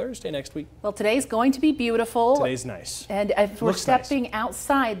 75 by Thursday next week. Well, today's going to be beautiful. Today's nice. And if we're stepping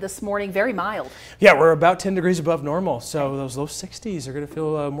outside this morning, very mild. Yeah, we're about 10 degrees above normal. So those low 60s are going to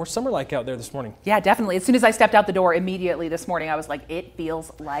feel more summer-like out there this morning. Yeah, definitely. As soon as I stepped out the door immediately this morning, I was like, it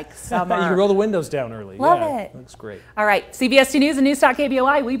feels like summer. You can roll the windows down early. Love it. Looks great. All right, CBS 2 News and News Talk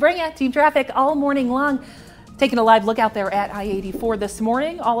KBOI, we bring you team traffic all morning long. Taking a live look out there at I-84 this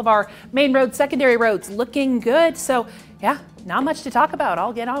morning. All of our main roads, secondary roads looking good. So yeah, not much to talk about.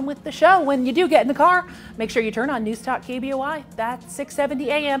 I'll get on with the show. When you do get in the car, make sure you turn on News Talk KBOI. That's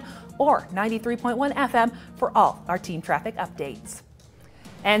 670 AM or 93.1 FM for all our team traffic updates.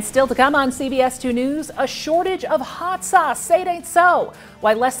 And still to come on CBS 2 News, a shortage of hot sauce. Say it ain't so.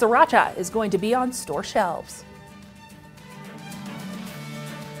 Why less sriracha is going to be on store shelves.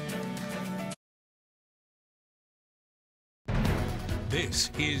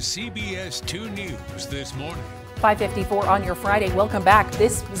 This is CBS 2 News this morning. 5:54 on your Friday. Welcome back.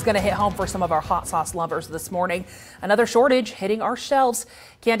 This is going to hit home for some of our hot sauce lovers this morning. Another shortage hitting our shelves.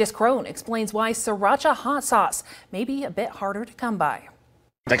 Candace Crone explains why sriracha hot sauce may be a bit harder to come by.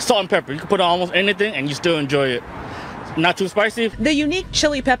 Like salt and pepper. You can put on almost anything and you still enjoy it. Not too spicy. The unique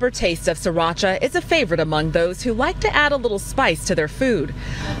chili pepper taste of sriracha is a favorite among those who like to add a little spice to their food.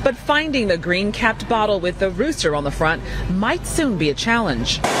 But finding the green-capped bottle with the rooster on the front might soon be a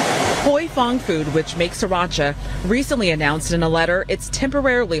challenge. Hoi Fong Food, which makes sriracha, recently announced in a letter it's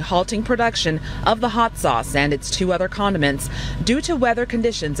temporarily halting production of the hot sauce and its 2 other condiments due to weather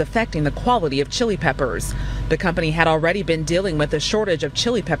conditions affecting the quality of chili peppers. The company had already been dealing with a shortage of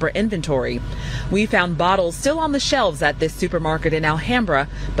chili pepper inventory. We found bottles still on the shelves at this supermarket in Alhambra,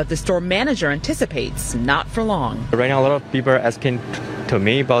 but the store manager anticipates not for long. Right now, a lot of people are asking to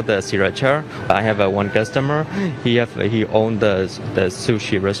me about the sriracha. I have one customer. He owned the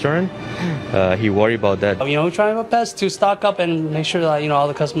sushi restaurant. He worried about that. We're trying our best to stock up and make sure that all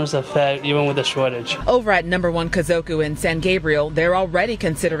the customers are fed, even with the shortage. Over at number 1 Kazoku in San Gabriel, they're already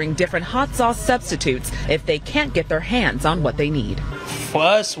considering different hot sauce substitutes if they can't get their hands on what they need. For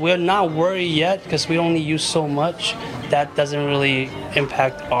us, we're not worried yet because we only use so much. That doesn't really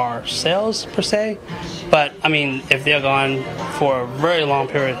impact our sales per se. But if they're gone for a very long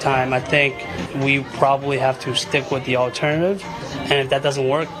period of time, I think we probably have to stick with the alternative. And if that doesn't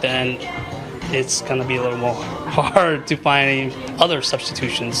work, then it's going to be a little more hard to find any other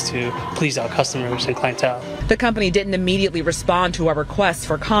substitutions to please our customers and clientele. The company didn't immediately respond to our requests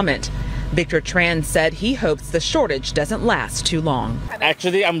for comment. Victor Tran said he hopes the shortage doesn't last too long.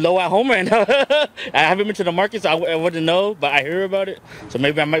 Actually, I'm low at home right now. I haven't been to the market, so I wouldn't know, but I hear about it. So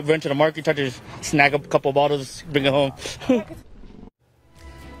maybe I might run to the market, try to snag up a couple of bottles, bring it home.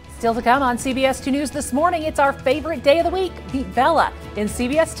 Still to come on CBS 2 News this morning, it's our favorite day of the week. Meet Bella in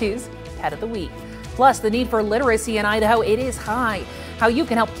CBS 2's Pet of the Week. Plus, the need for literacy in Idaho, it is high. how you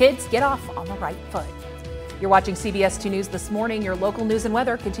can help kids get off on the right foot. You're watching CBS 2 News this morning. Your local news and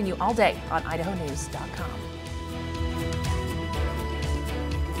weather continue all day on idahonews.com.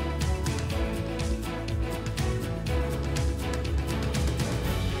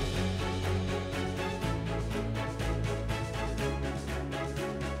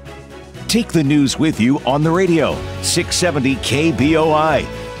 Take the news with you on the radio, 670 KBOI.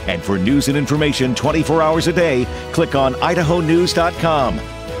 And for news and information 24 hours a day, click on idahonews.com.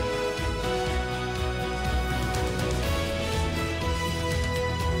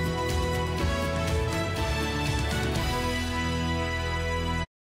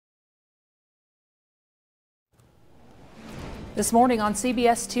 This morning on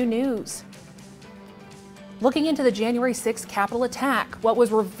CBS 2 News. Looking into the January 6th Capitol attack, what was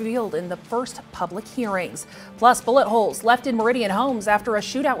revealed in the first public hearings, plus bullet holes left in Meridian homes after a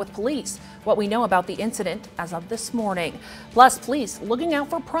shootout with police, what we know about the incident as of this morning, plus police looking out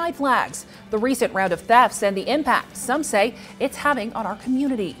for pride flags, the recent round of thefts and the impact some say it's having on our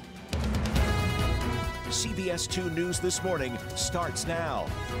community. CBS 2 News This Morning starts now.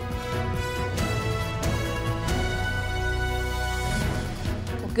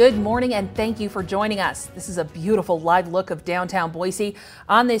 Good morning and thank you for joining us. This is a beautiful live look of downtown Boise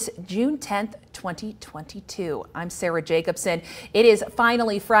on this June 10th, 2022. I'm Sarah Jacobson. It is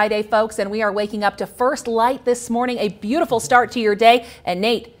finally Friday, folks, and we are waking up to first light this morning. A beautiful start to your day. And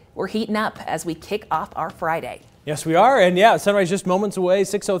Nate, we're heating up as we kick off our Friday. Yes, we are. And yeah, sunrise just moments away.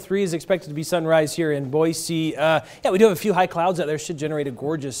 6:03 is expected to be sunrise here in Boise. We do have a few high clouds out there. Should generate a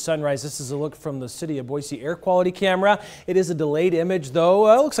gorgeous sunrise. This is a look from the City of Boise air quality camera. It is a delayed image,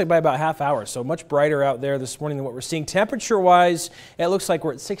 though. It looks like by about half hour, so much brighter out there this morning than what we're seeing. Temperature-wise, it looks like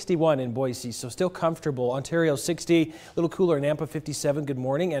we're at 61 in Boise, so still comfortable. Ontario 60, a little cooler in Nampa 57. Good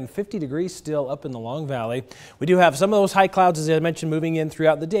morning, and 50 degrees still up in the Long Valley. We do have some of those high clouds, as I mentioned, moving in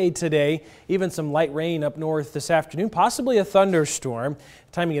throughout the day today. Even some light rain up north this afternoon, possibly a thunderstorm.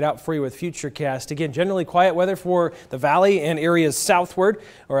 Timing it out for you with Futurecast. Again, generally quiet weather for the valley and areas southward.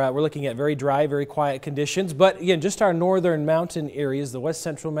 We're looking at very dry, very quiet conditions. But again, just our northern mountain areas, the west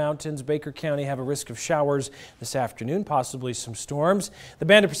central mountains, Baker County, have a risk of showers this afternoon, possibly some storms. The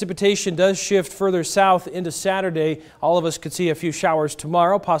band of precipitation does shift further south into Saturday. All of us could see a few showers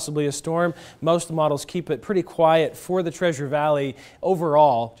tomorrow, possibly a storm. Most of the models keep it pretty quiet for the Treasure Valley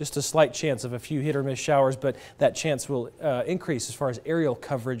overall. Just a slight chance of a few hit or miss showers, but that chance will increase as far as aerial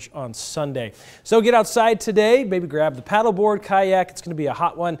coverage on Sunday. So get outside today, maybe grab the paddleboard, kayak. It's going to be a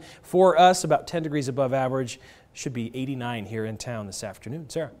hot one for us, about 10 degrees above average. Should be 89 here in town this afternoon.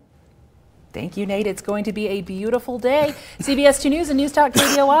 Sarah. Thank you, Nate. It's going to be a beautiful day. CBS 2 News and News Talk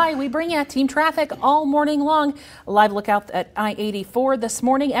KBOI. We bring you team traffic all morning long. A live lookout at I-84 this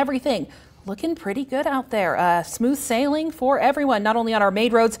morning. Everything looking pretty good out there. Smooth sailing for everyone, not only on our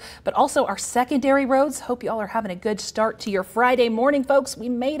main roads, but also our secondary roads. Hope you all are having a good start to your Friday morning, folks. We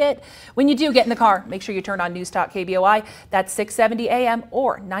made it. When you do get in the car, make sure you turn on News Talk KBOI. That's 670 AM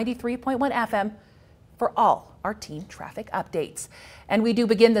or 93.1 FM for all our team traffic updates. And we do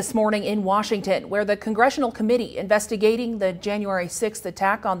begin this morning in Washington, where the congressional committee investigating the January 6th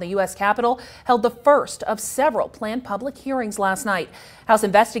attack on the U.S. Capitol held the first of several planned public hearings last night. House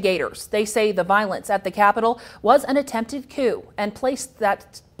investigators, they say the violence at the Capitol was an attempted coup and placed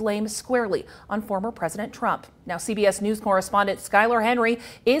that blame squarely on former President Trump. Now, CBS News correspondent Skylar Henry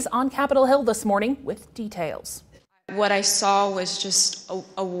is on Capitol Hill this morning with details. What I saw was just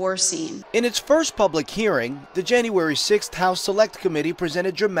a war scene. In its first public hearing, the January 6th House Select Committee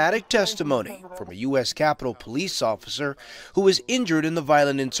presented dramatic testimony from a U.S. Capitol police officer who was injured in the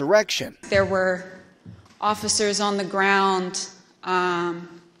violent insurrection. There were officers on the ground,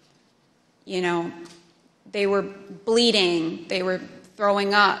 they were bleeding, they were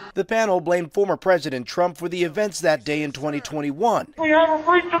throwing up. The panel blamed former President Trump for the events that day in 2021. We have a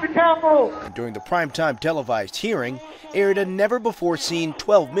breach of the Capitol! And during the primetime televised hearing, aired a never-before-seen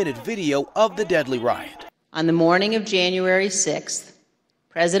 12-minute video of the deadly riot. On the morning of January 6th,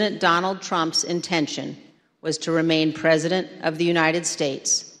 President Donald Trump's intention was to remain President of the United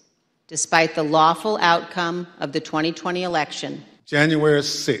States, despite the lawful outcome of the 2020 election. January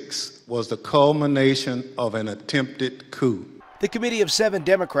 6th was the culmination of an attempted coup. The committee of 7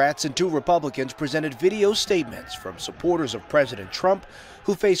 Democrats and 2 Republicans presented video statements from supporters of President Trump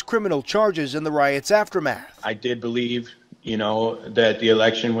who face criminal charges in the riot's aftermath. I did believe, that the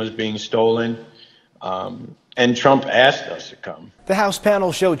election was being stolen. And Trump asked us to come. The House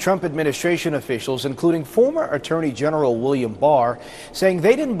panel showed Trump administration officials, including former Attorney General William Barr, saying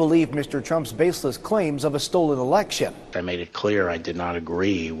they didn't believe Mr. Trump's baseless claims of a stolen election. I made it clear I did not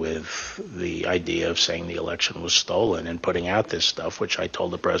agree with the idea of saying the election was stolen and putting out this stuff, which I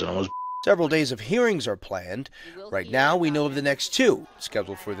told the president was. Several days of hearings are planned. Right now, we know of the next two,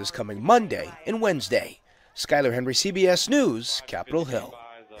 scheduled for this coming Monday and Wednesday. Skyler Henry, CBS News, Capitol Hill.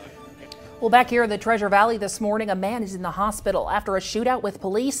 Well, back here in the Treasure Valley this morning, a man is in the hospital after a shootout with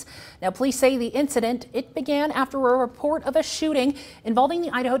police. Now, police say the incident, it began after a report of a shooting involving the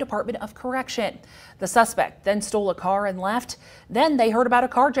Idaho Department of Correction. The suspect then stole a car and left. Then they heard about a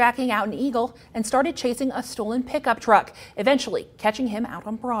carjacking out in Eagle and started chasing a stolen pickup truck, eventually catching him out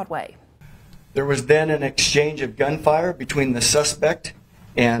on Broadway. There was then an exchange of gunfire between the suspect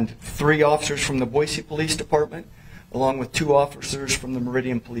and 3 officers from the Boise Police Department, along with 2 officers from the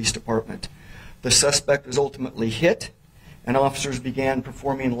Meridian Police Department. The suspect was ultimately hit, and officers began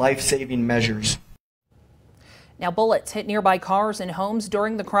performing life-saving measures. Now, bullets hit nearby cars and homes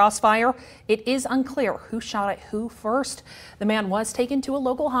during the crossfire. It is unclear who shot at who first. The man was taken to a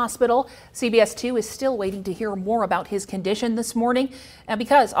local hospital. CBS 2 is still waiting to hear more about his condition this morning. And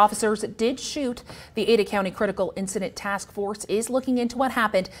because officers did shoot, the Ada County Critical Incident Task Force is looking into what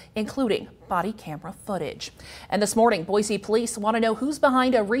happened, including body camera footage. And this morning, Boise police want to know who's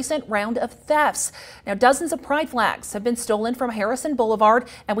behind a recent round of thefts. Now, dozens of pride flags have been stolen from Harrison Boulevard,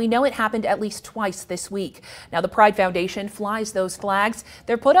 and we know it happened at least twice this week. Now, the Pride Foundation flies those flags.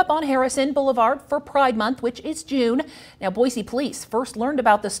 They're put up on Harrison Boulevard for Pride Month, which is June. Now, Boise police first learned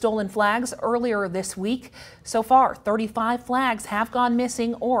about the stolen flags earlier this week. So far, 35 flags have gone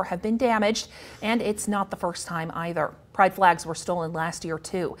missing or have been damaged, and it's not the first time either. Pride flags were stolen last year,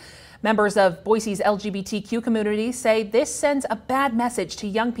 too. Members of Boise's LGBTQ community say this sends a bad message to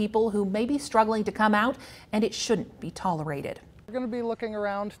young people who may be struggling to come out, and it shouldn't be tolerated. We're going to be looking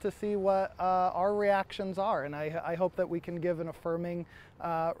around to see what our reactions are, and I hope that we can give an affirming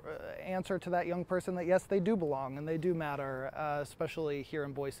answer to that young person that yes, they do belong and they do matter, especially here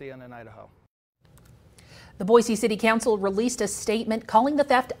in Boise and in Idaho. The Boise City Council released a statement calling the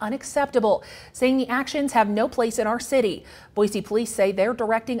theft unacceptable, saying the actions have no place in our city. Boise police say they're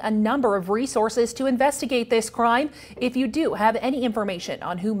directing a number of resources to investigate this crime. If you do have any information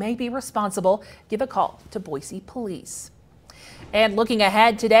on who may be responsible, give a call to Boise Police. And looking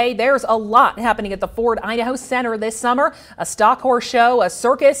ahead today, there's a lot happening at the Ford Idaho Center this summer. A stock horse show, a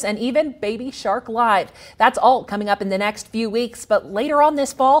circus, and even Baby Shark Live. That's all coming up in the next few weeks. But later on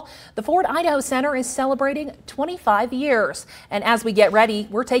this fall, the Ford Idaho Center is celebrating 25 years. And as we get ready,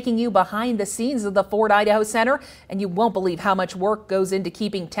 we're taking you behind the scenes of the Ford Idaho Center. And you won't believe how much work goes into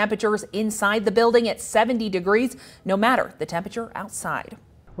keeping temperatures inside the building at 70 degrees, no matter the temperature outside.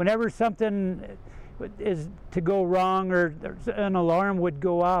 Whenever something is to go wrong or an alarm would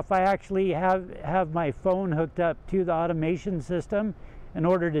go off, I actually have my phone hooked up to the automation system in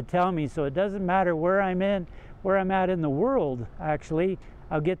order to tell me, so it doesn't matter where I'm at in the world. Actually,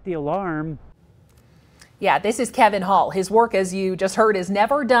 I'll get the alarm. Yeah, this is Kevin Hall. His work, as you just heard, is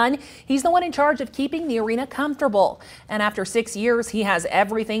never done. He's the one in charge of keeping the arena comfortable. And after 6 years, he has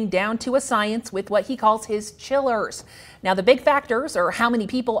everything down to a science with what he calls his chillers. Now, the big factors are how many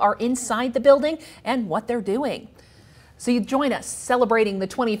people are inside the building and what they're doing. So you join us celebrating the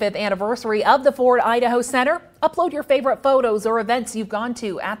 25th anniversary of the Ford Idaho Center. Upload your favorite photos or events you've gone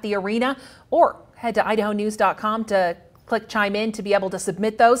to at the arena, or head to idahonews.com to click chime in to be able to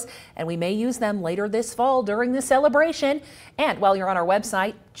submit those, and we may use them later this fall during the celebration. And while you're on our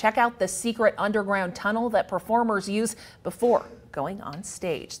website, check out the secret underground tunnel that performers use before going on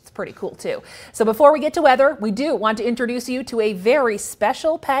stage. It's pretty cool too. So before we get to weather, we do want to introduce you to a very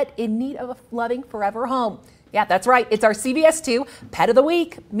special pet in need of a loving forever home. Yeah, that's right. It's our CBS 2 Pet of the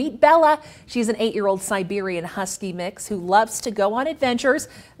Week. Meet Bella. She's an 8-year-old Siberian Husky mix who loves to go on adventures,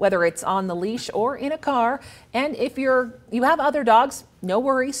 whether it's on the leash or in a car. And if you have other dogs, no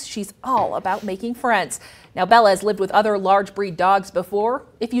worries. She's all about making friends. Now, Bella has lived with other large breed dogs before.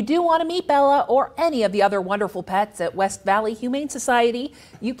 If you do want to meet Bella or any of the other wonderful pets at West Valley Humane Society,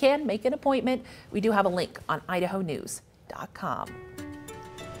 you can make an appointment. We do have a link on idahonews.com.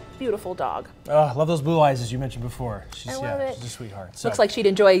 Beautiful dog. Oh, love those blue eyes, as you mentioned before. I love it. She's a sweetheart. So. Looks like she'd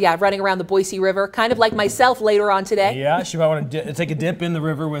enjoy, running around the Boise River, kind of like myself later on today. Yeah, she might want to take a dip in the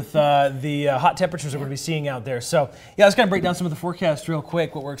river with the hot temperatures that we're going to be seeing out there. So, yeah, let's kind of break down some of the forecast real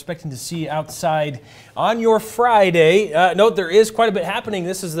quick, what we're expecting to see outside on your Friday. Note there is quite a bit happening.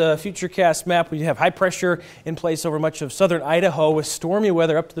 This is the Futurecast map. We have high pressure in place over much of southern Idaho with stormy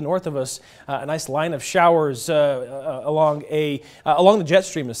weather up to the north of us. A nice line of showers along the jet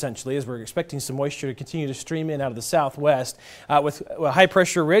stream, essentially. essentially, as we're expecting some moisture to continue to stream in out of the southwest. With a high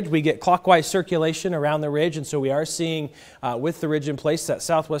pressure ridge, we get clockwise circulation around the ridge, and so we are seeing with the ridge in place that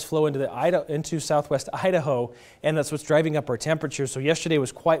southwest flow into southwest Idaho, and that's what's driving up our temperatures. So yesterday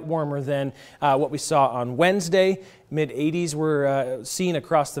was quite warmer than what we saw on Wednesday. Mid-80s were seen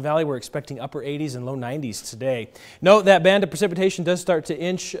across the valley. We're expecting upper 80s and low 90s today. Note that band of precipitation does start to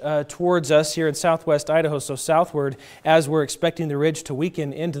inch towards us here in southwest Idaho, so southward, as we're expecting the ridge to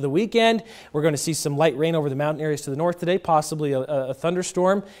weaken into the weekend. We're going to see some light rain over the mountain areas to the north today, possibly a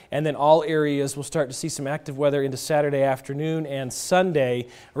thunderstorm, and then all areas will start to see some active weather into Saturday afternoon and Sunday.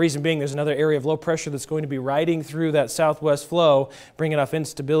 The reason being there's another area of low pressure that's going to be riding through that southwest flow, bringing enough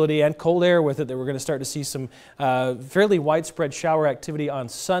instability and cold air with it that we're going to start to see some fairly widespread shower activity on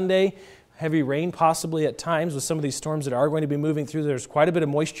Sunday. Heavy rain possibly at times with some of these storms that are going to be moving through. There's quite a bit of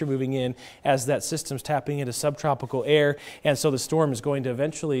moisture moving in as that system's tapping into subtropical air, and so the storm is going to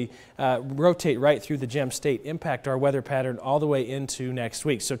eventually rotate right through the Gem State, impact our weather pattern all the way into next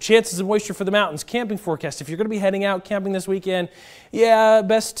week. So chances of moisture for the mountains. Camping forecast. If you're going to be heading out camping this weekend, yeah,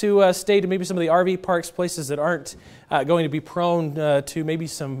 best to stay to maybe some of the RV parks, places that aren't going to be prone to maybe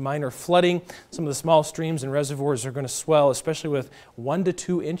some minor flooding. Some of the small streams and reservoirs are going to swell, especially with 1 to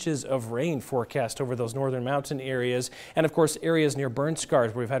 2 inches of rain forecast over those northern mountain areas. And of course, areas near burn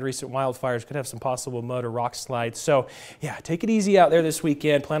scars where we've had recent wildfires could have some possible mud or rock slides. So yeah, take it easy out there this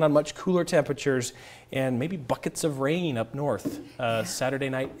weekend. Plan on much cooler temperatures and maybe buckets of rain up north Saturday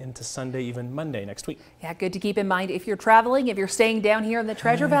night into Sunday, even Monday next week. Yeah, good to keep in mind if you're traveling, if you're staying down here in the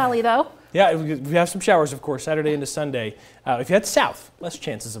Treasure Valley though. Yeah, we have some showers, of course, Saturday into Sunday. If you head south, less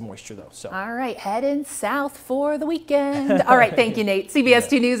chances of moisture, though. So. All right, heading south for the weekend. All right, thank you, Nate. CBS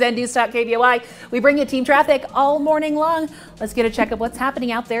 2 News and News Talk KBOI. We bring you team traffic all morning long. Let's get a check of what's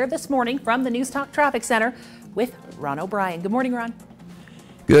happening out there this morning from the News Talk Traffic Center with Ron O'Brien. Good morning, Ron.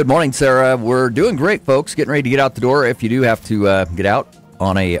 Good morning, Sarah. We're doing great, folks. Getting ready to get out the door. If you do have to get out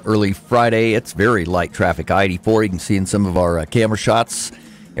on a early Friday, it's very light traffic. I-84, you can see in some of our camera shots.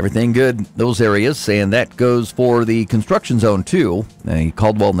 Everything good in those areas, and that goes for the construction zone, too. The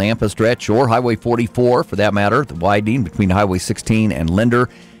Caldwell-Nampa stretch, or Highway 44, for that matter, the widening between Highway 16 and Linder.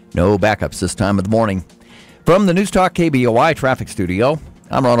 No backups this time of the morning. From the News Talk KBOI Traffic Studio,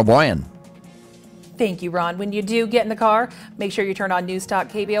 I'm Ron O'Brien. Thank you, Ron. When you do get in the car, make sure you turn on News Talk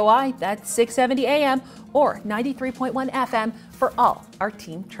KBOI. That's 670 AM or 93.1 FM for all our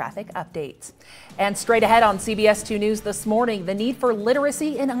team traffic updates. And straight ahead on CBS 2 News this morning, the need for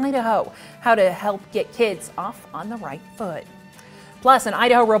literacy in Idaho, how to help get kids off on the right foot. Plus, an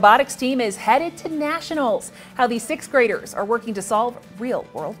Idaho robotics team is headed to nationals, how these 6th graders are working to solve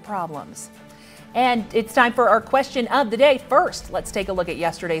real-world problems. And it's time for our question of the day. First, let's take a look at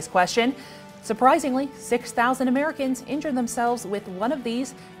yesterday's question. Surprisingly, 6,000 Americans injure themselves with one of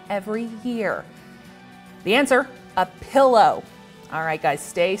these every year. The answer, a pillow. All right, guys,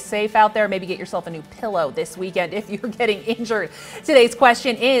 stay safe out there. Maybe get yourself a new pillow this weekend if you're getting injured. Today's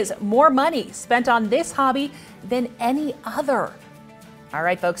question is, more money spent on this hobby than any other? All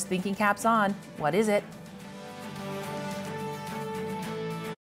right, folks, thinking caps on. What is it?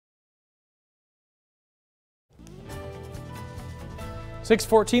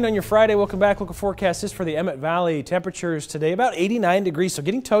 .14 on your Friday. Welcome back. Look at forecast is for the Emmett Valley. Temperatures today about 89 degrees, so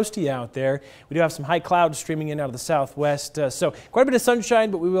getting toasty out there. We do have some high clouds streaming in out of the southwest, so quite a bit of sunshine,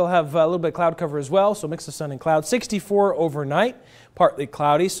 but we will have a little bit of cloud cover as well, so mix of sun and cloud. 64 overnight, partly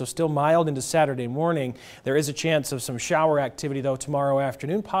cloudy, so still mild into Saturday morning. There is a chance of some shower activity, though, tomorrow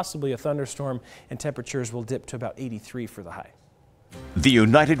afternoon, possibly a thunderstorm, and temperatures will dip to about 83 for the high. The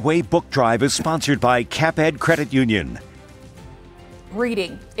United Way Book Drive is sponsored by CapEd Credit Union.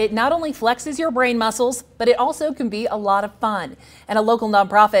 Reading. It not only flexes your brain muscles, but it also can be a lot of fun. And a local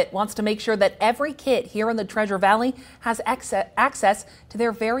nonprofit wants to make sure that every kid here in the Treasure Valley has access to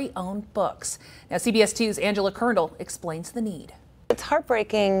their very own books. Now, CBS 2's Angela Kerndl explains the need. It's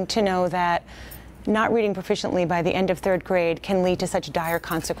heartbreaking to know that not reading proficiently by the end of 3rd grade can lead to such dire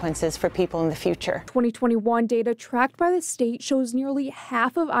consequences for people in the future. 2021 data tracked by the state shows nearly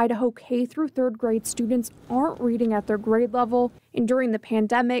half of Idaho K through 3rd grade students aren't reading at their grade level. And during the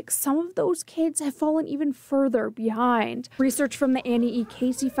pandemic, some of those kids have fallen even further behind. Research from the Annie E.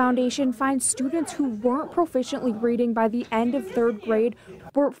 Casey Foundation finds students who weren't proficiently reading by the end of 3rd grade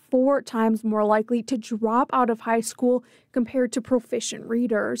were 4 times more likely to drop out of high school compared to proficient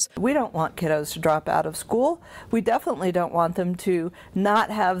readers. We don't want kiddos to drop out of school. We definitely don't want them to not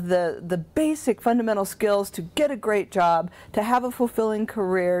have the basic fundamental skills to get a great job, to have a fulfilling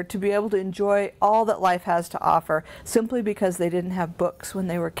career, to be able to enjoy all that life has to offer simply because they didn't didn't have books when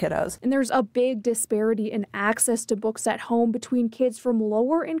they were kiddos. And there's a big disparity in access to books at home between kids from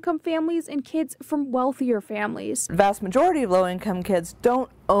lower income families and kids from wealthier families. The vast majority of low-income kids don't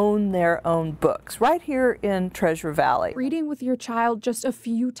own their own books right here in Treasure Valley. Reading with your child just a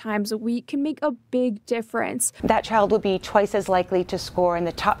few times a week can make a big difference. That child will be twice as likely to score in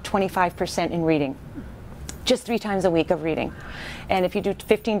the top 25% in reading. Just 3 times a week of reading. And if you do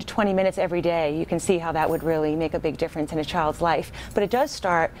 15 to 20 minutes every day, you can see how that would really make a big difference in a child's life. But it does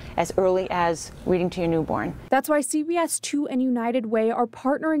start as early as reading to your newborn. That's why CBS 2 and United Way are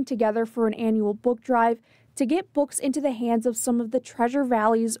partnering together for an annual book drive to get books into the hands of some of the Treasure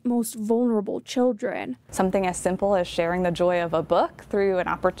Valley's most vulnerable children. Something as simple as sharing the joy of a book through an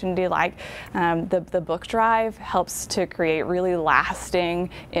opportunity like the book drive helps to create really lasting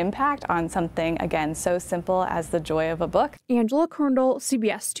impact on something, again, so simple as the joy of a book. Angela Kerndl,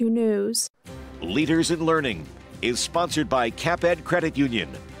 CBS 2 News. Leaders in Learning is sponsored by CapEd Credit Union.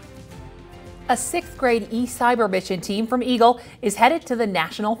 A 6th grade e-cyber mission team from Eagle is headed to the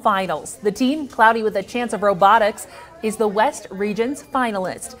national finals. The team, Cloudy with a Chance of Robotics, is the West Region's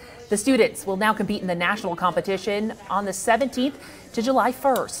finalist. The students will now compete in the national competition on the 17th to July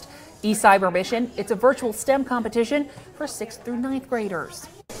 1st. E-cyber mission, it's a virtual STEM competition for 6th through 9th graders.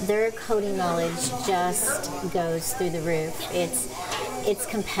 Their coding knowledge just goes through the roof. It's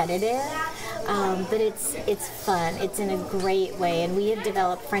competitive. But it's fun. It's in a great way, and we have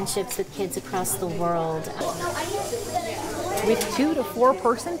developed friendships with kids across the world. With 2 to 4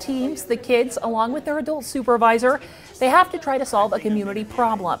 person teams, the kids, along with their adult supervisor, they have to try to solve a community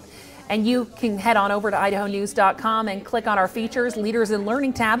problem. And you can head on over to idahonews.com and click on our features, Leaders in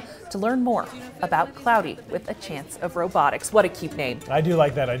Learning tab to learn more about Cloudy with a Chance of Robotics. What a cute name. I do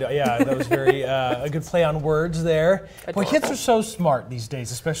like that. Yeah, that was very a good play on words there. Boy, kids are so smart these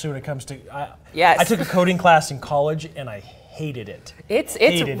days, especially when it comes to. Yes. I took a coding class in college and I hated it. It's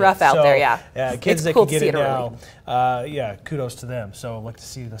rough out there, yeah. Kids it's that cool can get to see it early. now, yeah, kudos to them. So I'd like to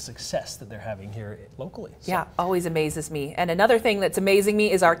see the success that they're having here locally. So. Yeah, always amazes me. And another thing that's amazing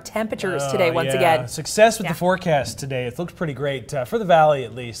me is our temperatures today once again. Success with the forecast today. It looks pretty great for the valley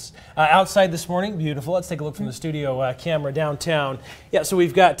at least. Outside this morning, beautiful. Let's take a look from the studio camera downtown. Yeah, so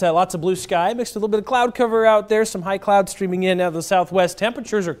we've got lots of blue sky mixed with a little bit of cloud cover out there. Some high clouds streaming in out of the southwest.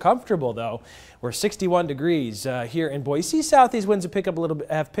 Temperatures are comfortable though. We're 61 degrees here in Boise. Southeast winds have picked up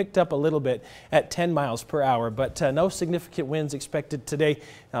a little bit at 10 miles per hour, but no significant winds expected today.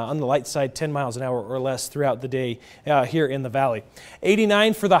 On the light side, 10 miles an hour or less throughout the day here in the valley.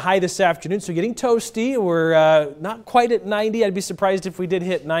 89 for the high this afternoon, so getting toasty. We're not quite at 90. I'd be surprised if we did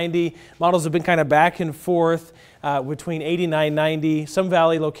hit 90. Models have been kind of back and forth. Between 89, 90. Some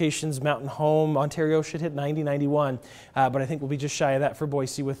valley locations, Mountain Home, Ontario should hit 90, 91. But I think we'll be just shy of that for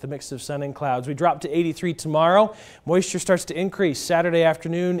Boise with the mix of sun and clouds. We drop to 83 tomorrow. Moisture starts to increase Saturday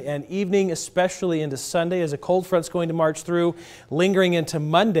afternoon and evening, especially into Sunday as a cold front's going to march through, lingering into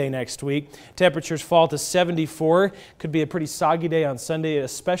Monday next week. Temperatures fall to 74. Could be a pretty soggy day on Sunday,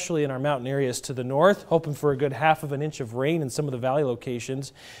 especially in our mountain areas to the north. Hoping for a good ½ of an inch of rain in some of the valley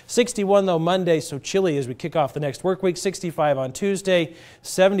locations. 61 though Monday, so chilly as we kick off the next work week. 65 on Tuesday,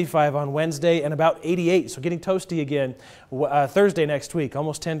 75 on Wednesday, and about 88. So getting toasty again Thursday next week,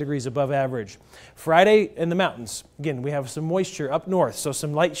 almost 10 degrees above average. Friday in the mountains, again, we have some moisture up north, so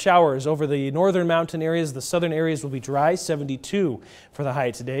some light showers over the northern mountain areas. The southern areas will be dry. 72 for the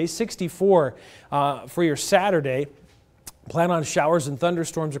high today, 64 for your Saturday. Plan on showers and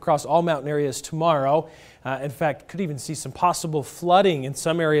thunderstorms across all mountain areas tomorrow. In fact, could even see some possible flooding in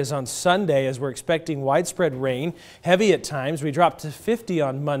some areas on Sunday as we're expecting widespread rain, heavy at times. We drop to 50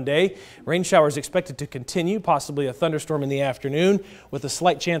 on Monday. Rain showers expected to continue, possibly a thunderstorm in the afternoon with a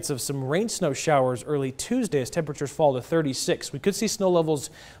slight chance of some rain snow showers early Tuesday as temperatures fall to 36. We could see snow levels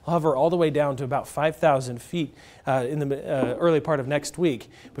hover all the way down to about 5,000 feet in the early part of next week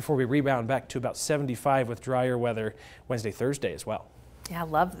before we rebound back to about 75 with drier weather Wednesday, Thursday as well. Yeah,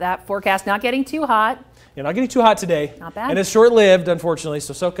 love that forecast. Not getting too hot. You're not getting too hot today. Not bad. And it's short-lived, unfortunately,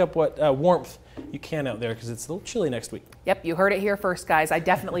 so soak up what warmth you can out there because it's a little chilly next week. Yep, you heard it here first, guys. I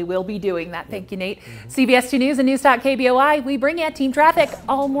definitely will be doing that. Thank you, Nate. CBS 2 News and News Talk KBOI. We bring you team traffic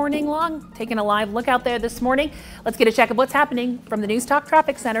all morning long. Taking a live look out there this morning. Let's get a check of what's happening from the News Talk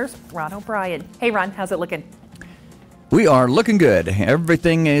Traffic Center's Ron O'Brien. Hey, Ron, how's it looking? We are looking good.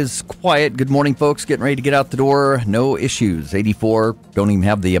 Everything is quiet. Good morning, folks. Getting ready to get out the door. No issues. 84. Don't even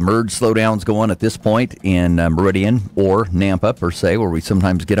have the emerge slowdowns going at this point in Meridian or Nampa, per se, where we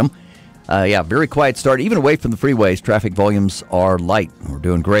sometimes get them. Yeah, very quiet start. Even away from the freeways, traffic volumes are light. We're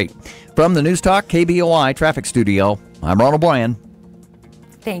doing great. From the News Talk KBOI Traffic Studio, I'm Ron O'Brien.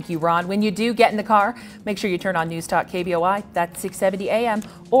 Thank you, Ron. When you do get in the car, make sure you turn on News Talk KBOI. That's 670 AM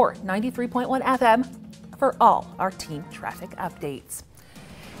or 93.1 FM for all our team traffic updates.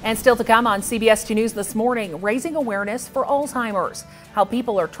 And still to come on CBS 2 News this morning, raising awareness for Alzheimer's, how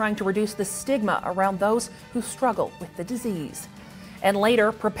people are trying to reduce the stigma around those who struggle with the disease. And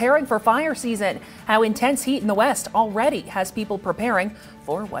later, preparing for fire season, how intense heat in the West already has people preparing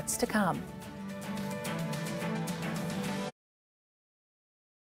for what's to come.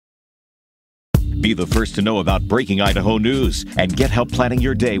 Be the first to know about breaking Idaho news and get help planning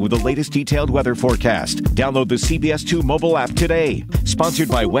your day with the latest detailed weather forecast. Download the CBS 2 mobile app today. Sponsored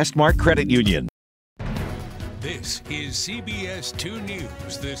by Westmark Credit Union. This is CBS 2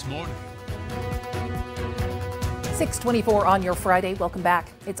 News this morning. 6:24 on your Friday. Welcome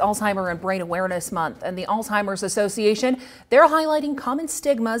back. It's Alzheimer and Brain Awareness Month, and the Alzheimer's Association, they're highlighting common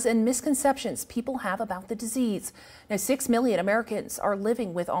stigmas and misconceptions people have about the disease. Now, 6 million Americans are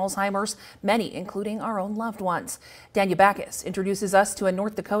living with Alzheimer's, many including our own loved ones. Daniel Backus introduces us to a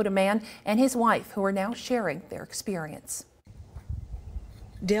North Dakota man and his wife who are now sharing their experience.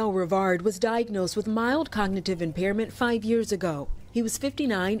 Dale Rivard was diagnosed with mild cognitive impairment 5 years ago. He was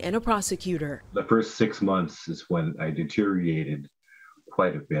 59 and a prosecutor. The first 6 months is when I deteriorated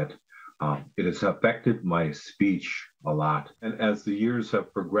quite a bit. It has affected my speech a lot. And as the years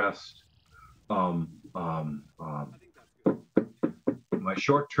have progressed, my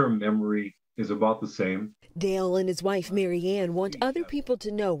short-term memory is about the same. Dale and his wife Mary Ann want other people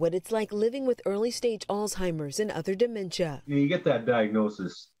to know what it's like living with early-stage Alzheimer's and other dementia. You get that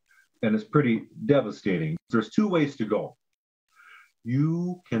diagnosis, and it's pretty devastating. There's 2 ways to go.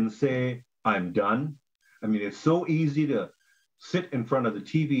 You can say, I'm done. I mean, it's so easy to sit in front of the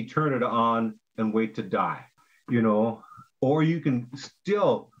TV, turn it on, and wait to die, you know, or you can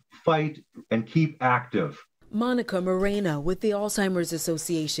still fight and keep active. Monica Moreno with the Alzheimer's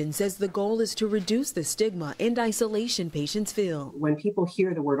Association says the goal is to reduce the stigma and isolation patients feel. When people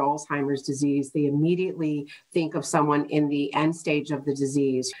hear the word Alzheimer's disease, they immediately think of someone in the end stage of the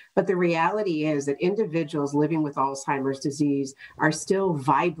disease. But the reality is that individuals living with Alzheimer's disease are still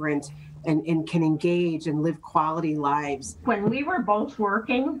vibrant and can engage and live quality lives. When we were both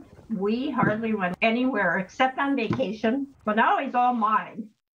working, we hardly went anywhere except on vacation, but now he's all mine.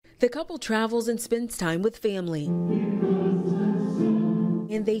 The couple travels and spends time with family.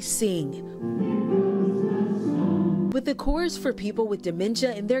 And they sing. With the chorus for people with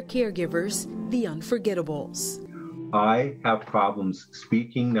dementia and their caregivers, the Unforgettables. I have problems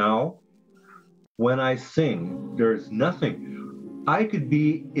speaking now. When I sing, there's nothing. I could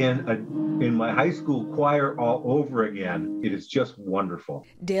be in my high school choir all over again. It is just wonderful.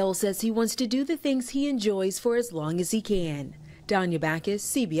 Dale says he wants to do the things he enjoys for as long as he can. Danya Backus,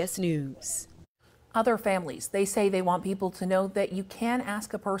 CBS News. Other families, they say they want people to know that you can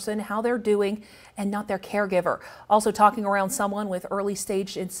ask a person how they're doing and not their caregiver. Also, talking around someone with early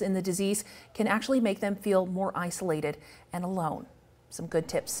stage in the disease can actually make them feel more isolated and alone. Some good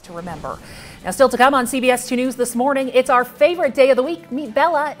tips to remember. Now, still to come on CBS 2 News this morning, it's our favorite day of the week. Meet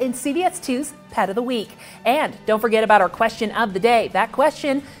Bella in CBS 2's Pet of the Week. And don't forget about our question of the day. That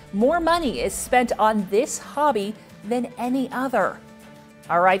question, more money is spent on this hobby than any other.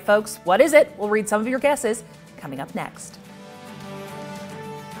 All right, folks, what is it? We'll read some of your guesses coming up next.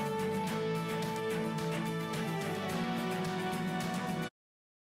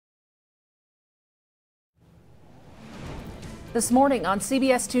 This morning on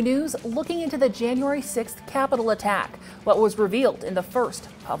CBS 2 News, looking into the January 6th Capitol attack, what was revealed in the first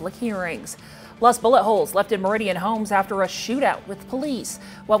public hearings. Plus, bullet holes left in Meridian homes after a shootout with police.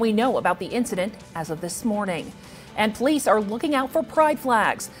 What we know about the incident as of this morning. And police are looking out for pride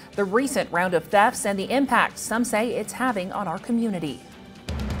flags, the recent round of thefts, and the impact some say it's having on our community.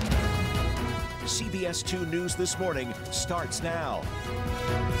 CBS 2 News this morning starts now.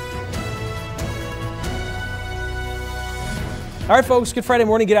 All right, folks, good Friday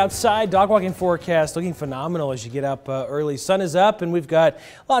morning. Get outside. Dog walking forecast looking phenomenal as you get up early. Sun is up, and we've got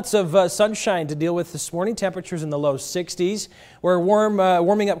lots of sunshine to deal with this morning. Temperatures in the low 60s. We're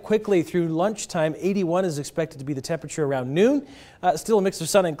warming up quickly through lunchtime. 81 is expected to be the temperature around noon. Still a mix of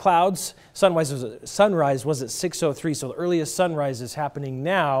sun and clouds. Sunrise was at 6:03, so the earliest sunrise is happening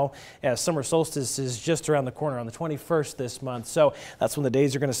now, as summer solstice is just around the corner on the 21st this month. So that's when the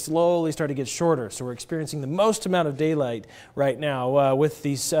days are going to slowly start to get shorter. So we're experiencing the most amount of daylight right right now with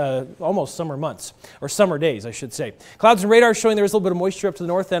these almost summer months, or summer days, I should say. Clouds and radar showing there's a little bit of moisture up to the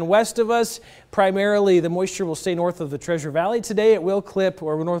north and west of us. Primarily, the moisture will stay north of the Treasure Valley today. It will clip,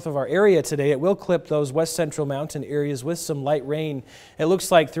 or north of our area today, it will clip those west central mountain areas with some light rain. It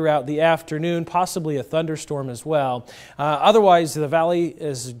looks like throughout the afternoon, possibly a thunderstorm as well. Otherwise, the valley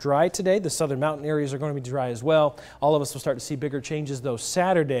is dry today. The southern mountain areas are going to be dry as well. All of us will start to see bigger changes, though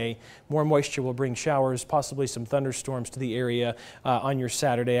Saturday, more moisture will bring showers, possibly some thunderstorms to the area on your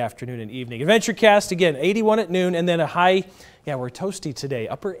Saturday afternoon and evening. AdventureCast, again, 81 at noon, and then a high. Yeah, we're toasty today.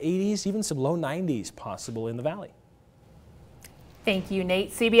 Upper 80s, even some low 90s possible in the valley. Thank you,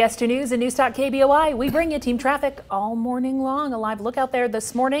 Nate. CBS 2 News and News Talk KBOI. We bring you team traffic all morning long. A live look out there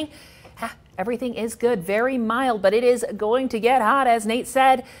this morning. Everything is good, very mild, but it is going to get hot, as Nate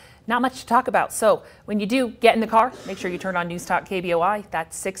said. Not much to talk about. So when you do get in the car, make sure you turn on News Talk KBOI.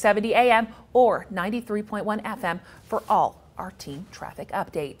 That's 670 AM or 93.1 FM for all our team traffic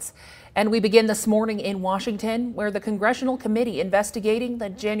updates. And we begin this morning in Washington, where the Congressional Committee investigating the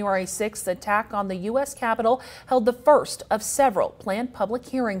January 6th attack on the U.S. Capitol held the first of several planned public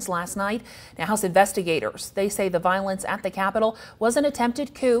hearings last night. Now, House investigators, they say the violence at the Capitol was an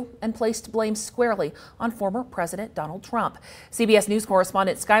attempted coup and placed blame squarely on former President Donald Trump. CBS News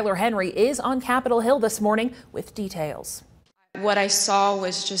correspondent Skylar Henry is on Capitol Hill this morning with details. What I saw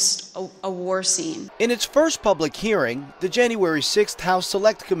was just a war scene. In its first public hearing, the January 6th House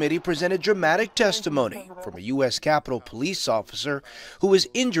Select Committee presented dramatic testimony from a U.S. Capitol police officer who was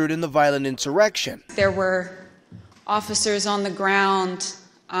injured in the violent insurrection. There were officers on the ground,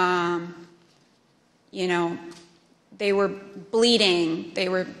 they were bleeding, they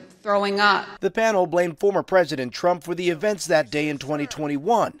were throwing up. The panel blamed former President Trump for the events that day in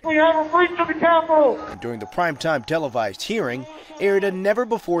 2021. We have a breach of the Capitol! And during the primetime televised hearing, aired a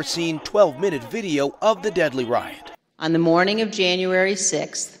never-before-seen 12-minute video of the deadly riot. On the morning of January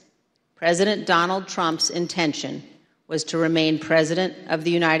 6th, President Donald Trump's intention was to remain President of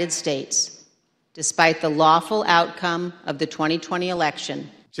the United States, despite the lawful outcome of the 2020 election.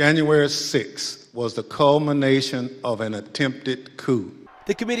 January 6th was the culmination of an attempted coup.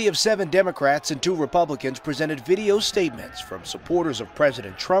 The committee of 7 Democrats and 2 Republicans presented video statements from supporters of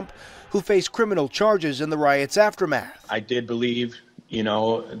President Trump who face criminal charges in the riot's aftermath. I did believe,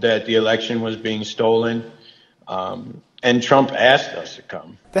 that the election was being stolen, and Trump asked us to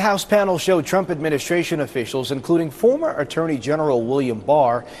come. The House panel showed Trump administration officials, including former Attorney General William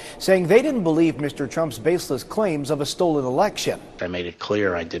Barr, saying they didn't believe Mr. Trump's baseless claims of a stolen election. I made it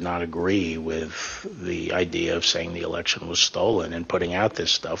clear I did not agree with the idea of saying the election was stolen and putting out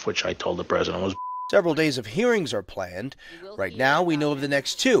this stuff, which I told the president was. Several days of hearings are planned. Right now, we know of the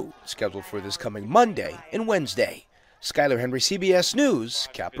next 2, scheduled for this coming Monday and Wednesday. Skylar Henry, CBS News,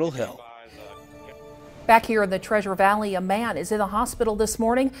 Capitol Hill. Back here in the Treasure Valley, a man is in the hospital this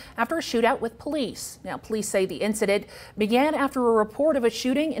morning after a shootout with police. Now, police say the incident began after a report of a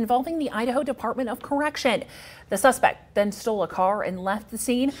shooting involving the Idaho Department of Correction. The suspect then stole a car and left the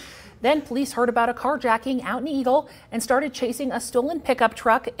scene. Then police heard about a carjacking out in Eagle and started chasing a stolen pickup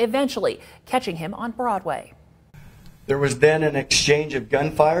truck, eventually catching him on Broadway. There was then an exchange of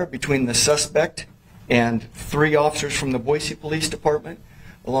gunfire between the suspect and 3 officers from the Boise Police Department,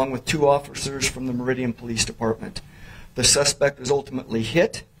 along with 2 officers from the Meridian Police Department. The suspect was ultimately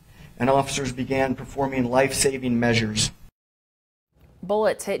hit, and officers began performing life-saving measures.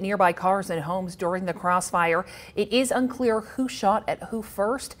 Bullets hit nearby cars and homes during the crossfire. It is unclear who shot at who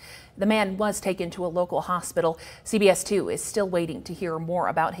first. The man was taken to a local hospital. CBS 2 is still waiting to hear more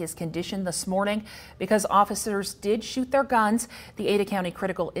about his condition this morning. Because officers did shoot their guns, the Ada County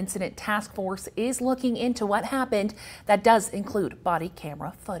Critical Incident Task Force is looking into what happened. That does include body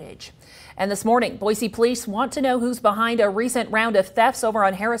camera footage. And this morning, Boise police want to know who's behind a recent round of thefts over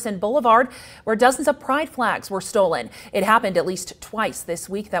on Harrison Boulevard, where dozens of pride flags were stolen. It happened at least twice this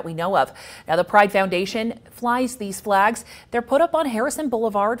week that we know of. Now, the Pride Foundation flies these flags. They're put up on Harrison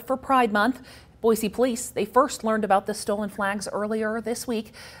Boulevard for Pride Month. Boise police, they first learned about the stolen flags earlier this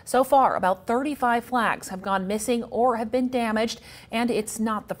week. So far, about 35 flags have gone missing or have been damaged, and it's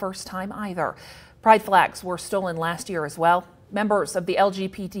not the first time either. Pride flags were stolen last year as well. Members of the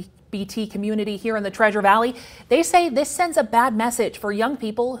LGBT community here in the Treasure Valley, they say this sends a bad message for young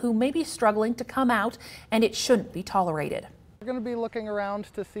people who may be struggling to come out, and it shouldn't be tolerated. We're going to be looking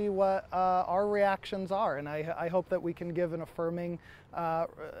around to see what our reactions are, and I hope that we can give an affirming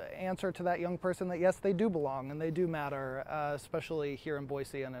answer to that young person that yes, they do belong and they do matter, especially here in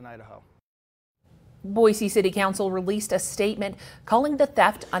Boise and in Idaho. Boise City Council released a statement calling the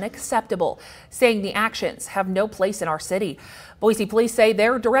theft unacceptable, saying the actions have no place in our city. Boise police say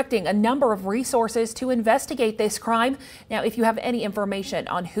they're directing a number of resources to investigate this crime. Now, if you have any information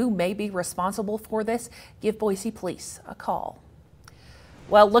on who may be responsible for this, give Boise police a call.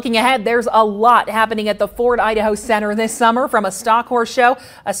 Well, looking ahead, there's a lot happening at the Ford Idaho Center this summer, from a stock horse show,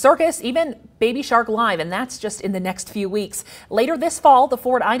 a circus, even Baby Shark Live, and that's just in the next few weeks. Later this fall, the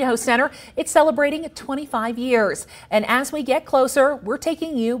Ford Idaho Center, it's celebrating 25 years. And as we get closer, we're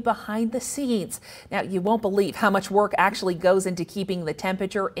taking you behind the scenes. Now, you won't believe how much work actually goes into keeping the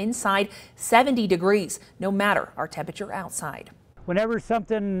temperature inside 70 degrees, no matter our temperature outside. Whenever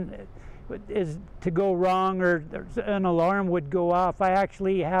something is to go wrong or an alarm would go off, I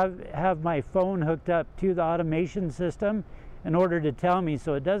actually have my phone hooked up to the automation system in order to tell me.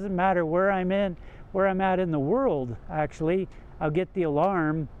 So it doesn't matter where I'm at in the world, actually, I'll get the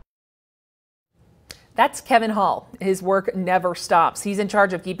alarm. That's Kevin Hall. His work never stops. He's in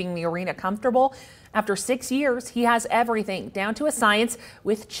charge of keeping the arena comfortable. After 6 years, he has everything down to a science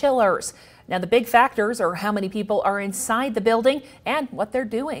with chillers. Now, the big factors are how many people are inside the building and what they're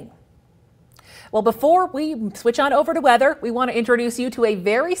doing. Well, before we switch on over to weather, we want to introduce you to a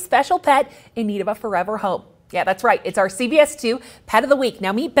very special pet in need of a forever home. Yeah, that's right. It's our CBS 2 Pet of the Week.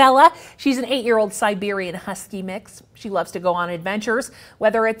 Now meet Bella. She's an 8-year-old Siberian Husky mix. She loves to go on adventures,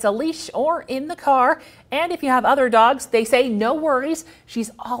 whether it's a leash or in the car. And if you have other dogs, they say no worries.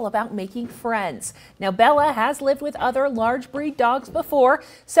 She's all about making friends. Now Bella has lived with other large breed dogs before.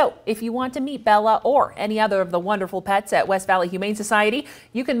 So if you want to meet Bella or any other of the wonderful pets at West Valley Humane Society,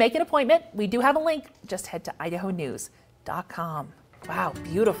 you can make an appointment. We do have a link. Just head to idahonews.com. Wow,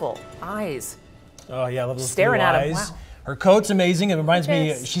 beautiful eyes. Oh yeah, I love those staring blue at eyes. him. Wow. Her coat's amazing. It reminds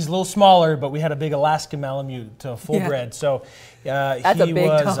me, she's a little smaller, but we had a big Alaska Malamute full-bred. Yeah. So he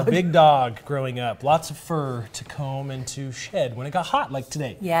was a big dog growing up. Lots of fur to comb and to shed when it got hot, like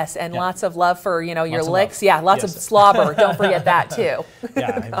today. Yes, and lots of love for, your licks. Love. Yeah, lots of slobber. Don't forget that, too. Yeah,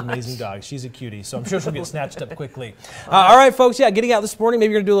 I have an amazing dog. She's a cutie, so I'm sure she'll get snatched up quickly. All right, folks, getting out this morning.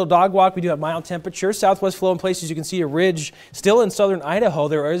 Maybe you're going to do a little dog walk. We do have mild temperature. Southwest flow in places. You can see a ridge still in southern Idaho.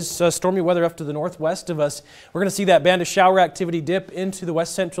 There is stormy weather up to the northwest of us. We're going to see that band of shower activity dip into the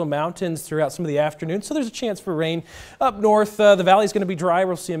west central mountains throughout some of the afternoon, so there's a chance for rain. Up north, the valley is going to be dry.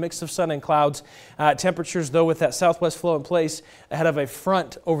 We'll see a mix of sun and clouds. Temperatures, though, with that southwest flow in place ahead of a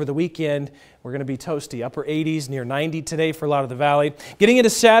front over the weekend, we're going to be toasty. Upper 80s, near 90 today for a lot of the valley. Getting into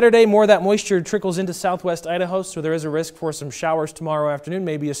Saturday, more of that moisture trickles into southwest Idaho, so there is a risk for some showers tomorrow afternoon,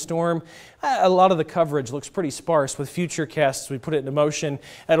 maybe a storm. A lot of the coverage looks pretty sparse with future casts. We put it into motion.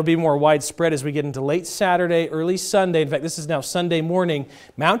 It'll be more widespread as we get into late Saturday, early Sunday. In fact, this is now Sunday morning.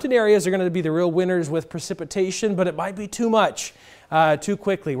 Mountain areas are going to be the real winners with precipitation, but it might be too much. Too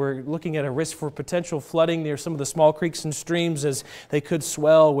quickly. We're looking at a risk for potential flooding near some of the small creeks and streams as they could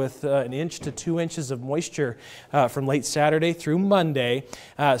swell with 1 inch to 2 inches of moisture from late Saturday through Monday.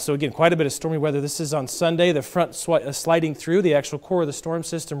 So again, quite a bit of stormy weather. This is on Sunday. The front sliding through the actual core of the storm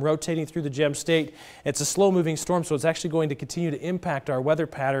system, rotating through the Gem State. It's a slow-moving storm, so it's actually going to continue to impact our weather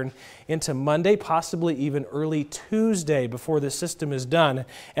pattern into Monday, possibly even early Tuesday before this system is done.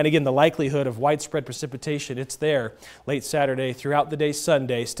 And again, the likelihood of widespread precipitation, it's there late Saturday throughout the day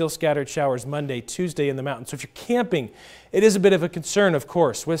Sunday, still scattered showers Monday, Tuesday in the mountains. So if you're camping, it is a bit of a concern, of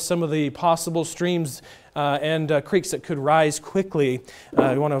course, with some of the possible streams and creeks that could rise quickly.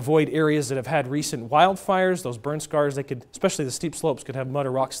 We want to avoid areas that have had recent wildfires. Those burn scars, they could, especially the steep slopes, could have mud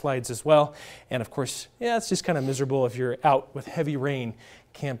or rock slides as well. And of course, it's just kind of miserable if you're out with heavy rain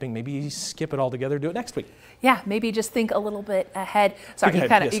camping. Maybe skip it altogether, do it next week. Yeah, maybe just think a little bit ahead. Sorry, you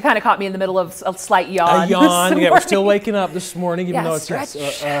yes. kind of caught me in the middle of a slight yawn. A yawn. Yeah, we're still waking up this morning, even though it's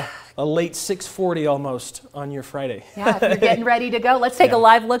a late 6:40 almost on your Friday. Yeah, if you're getting ready to go, let's take a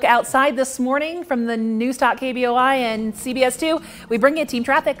live look outside this morning from the News Talk KBOI and CBS 2. We bring you team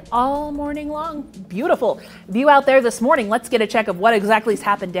traffic all morning long. Beautiful view out there this morning. Let's get a check of what exactly has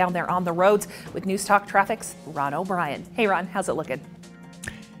happened down there on the roads with News Talk Traffic's Ron O'Brien. Hey, Ron, how's it looking?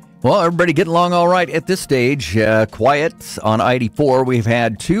 Well, everybody getting along all right at this stage. Quiet on I-84. We've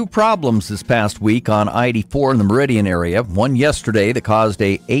had 2 problems this past week on I-84 in the Meridian area. One yesterday that caused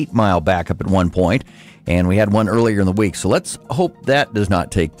a 8-mile backup at one point, and we had one earlier in the week. So let's hope that does not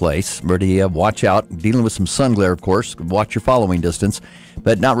take place. Everybody watch out. Dealing with some sun glare, of course. Watch your following distance,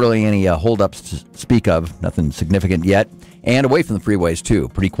 but not really any holdups to speak of. Nothing significant yet. And away from the freeways, too.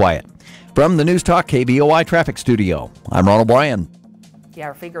 Pretty quiet. From the News Talk KBOI Traffic Studio, I'm Ron O'Brien. Yeah,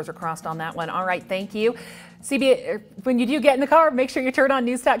 our fingers are crossed on that one. All right, thank you. When you do get in the car, make sure you turn on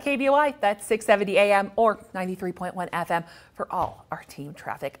News Talk KBOI. That's 670 AM or 93.1 FM for all our team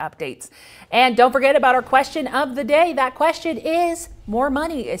traffic updates. And don't forget about our question of the day. That question is, more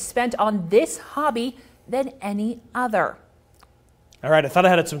money is spent on this hobby than any other. All right, I thought I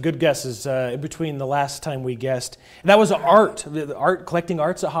had some good guesses in between the last time we guessed. And that was art. Collecting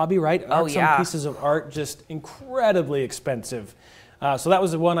art's a hobby, right? Oh, yeah. Some pieces of art just incredibly expensive. So that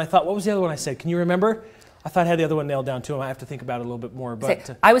was the one I thought. What was the other one I said? Can you remember? I thought I had the other one nailed down too. I have to think about it a little bit more.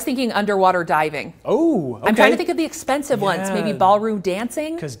 But I was thinking underwater diving. Oh, okay. I'm trying to think of the expensive ones. Maybe ballroom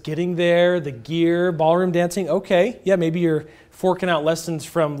dancing. Because getting there, the gear, ballroom dancing. Okay, yeah, maybe you're forking out lessons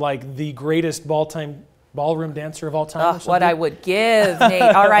from like the greatest ballroom dancer of all time. Or something. What I would give, Nate.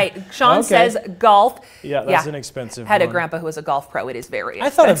 All right, Sean says golf. Yeah, that's an expensive Had one. a grandpa who was a golf pro. It is very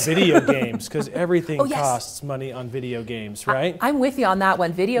expensive. I thought of video games because everything costs money on video games, right? I'm with you on that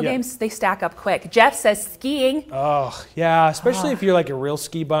one. Video games, they stack up quick. Jeff says skiing. Oh, yeah, especially if you're like a real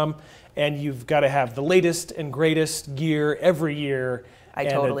ski bum and you've got to have the latest and greatest gear every year. I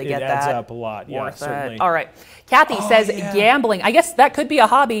totally get that. It adds up a lot. Yeah, certainly. All right. Kathy says gambling. I guess that could be a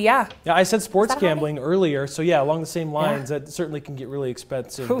hobby, yeah. Yeah, I said sports gambling earlier. So, yeah, along the same lines, that certainly can get really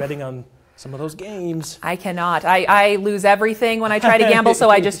expensive, betting on some of those games. I cannot. I lose everything when I try to gamble, so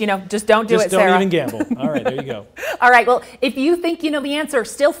I just don't do it, Sarah. Just don't even gamble. All right, there you go. All right, well, if you think you know the answer,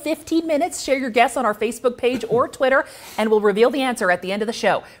 still 15 minutes. Share your guess on our Facebook page or Twitter, and we'll reveal the answer at the end of the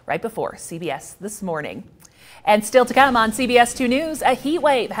show, right before CBS This Morning. And still to come on CBS 2 News, a heat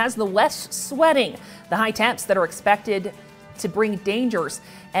wave has the West sweating. The high temps that are expected to bring dangers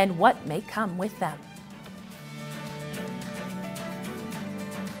and what may come with them.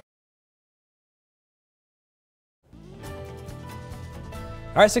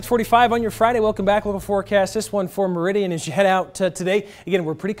 All right, 6:45 on your Friday. Welcome back. Local forecast. This one for Meridian as you head out today. Again,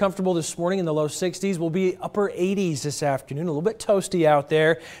 we're pretty comfortable this morning in the low 60s. We'll be upper 80s this afternoon. A little bit toasty out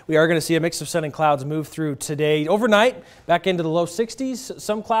there. We are going to see a mix of sun and clouds move through today. Overnight, back into the low 60s.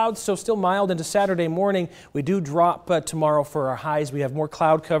 Some clouds, so still mild into Saturday morning. We do drop tomorrow for our highs. We have more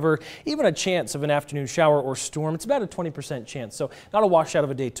cloud cover, even a chance of an afternoon shower or storm. It's about a 20% chance, so not a washout of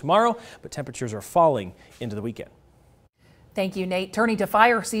a day tomorrow, but temperatures are falling into the weekend. Thank you, Nate. Turning to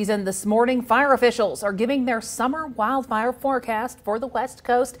fire season this morning, fire officials are giving their summer wildfire forecast for the West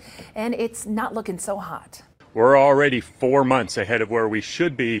Coast, and it's not looking so hot. We're already 4 months ahead of where we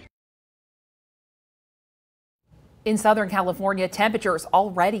should be. In Southern California, temperatures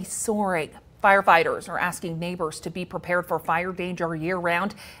already soaring. Firefighters are asking neighbors to be prepared for fire danger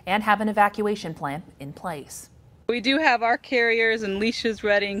year-round and have an evacuation plan in place. We do have our carriers and leashes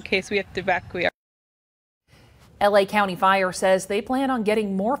ready in case we have to evacuate. LA County Fire says they plan on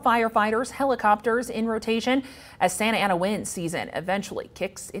getting more firefighters, helicopters in rotation as Santa Ana wind season eventually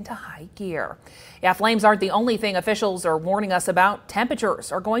kicks into high gear. Yeah, flames aren't the only thing officials are warning us about.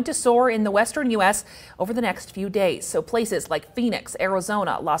 Temperatures are going to soar in the western U.S. over the next few days. So places like Phoenix,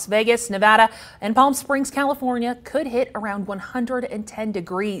 Arizona, Las Vegas, Nevada, and Palm Springs, California could hit around 110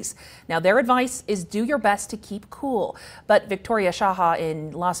 degrees. Now, their advice is do your best to keep cool. But Victoria Shaha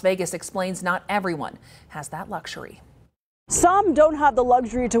in Las Vegas explains not everyone has that luxury. Some don't have the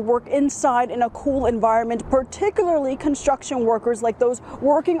luxury to work inside in a cool environment, particularly construction workers like those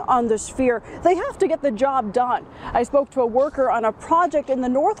working on the Sphere. They have to get the job done. I spoke to a worker on a project in the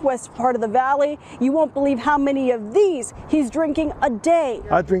northwest part of the valley. You won't believe how many of these he's drinking a day.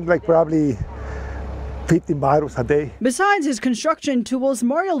 I drink like probably 50 bottles a day. Besides his construction tools,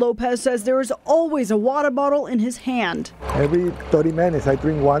 Mario Lopez says there is always a water bottle in his hand. Every 30 minutes I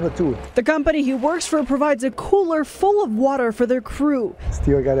drink 1 or 2. The company he works for provides a cooler full of water for their crew.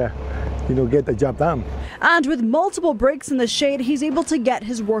 Still gotta, get the job done. And with multiple breaks in the shade, he's able to get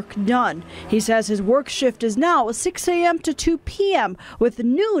his work done. He says his work shift is now 6 a.m. to 2 p.m., with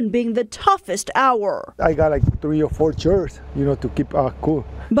noon being the toughest hour. I got like 3 or 4 chairs, to keep cool.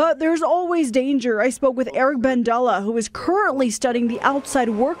 But there's always danger. I spoke with Eric Bandela, who is currently studying the outside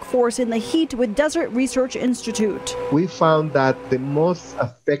workforce in the heat with Desert Research Institute. We found that the most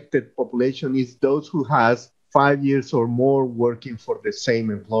affected population is those who has 5 years or more working for the same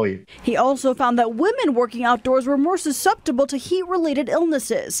employer. He also found that women working outdoors were more susceptible to heat-related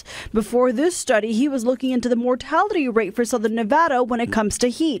illnesses. Before this study, he was looking into the mortality rate for Southern Nevada when it comes to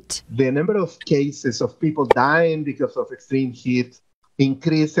heat. The number of cases of people dying because of extreme heat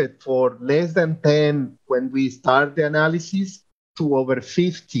increased for less than 10 when we start the analysis to over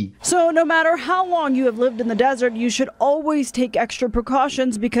 50. So no matter how long you have lived in the desert, you should always take extra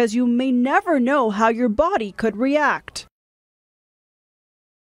precautions because you may never know how your body could react.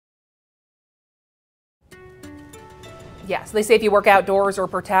 Yes, they say if you work outdoors or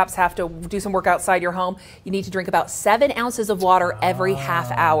perhaps have to do some work outside your home, you need to drink about 7 ounces of water every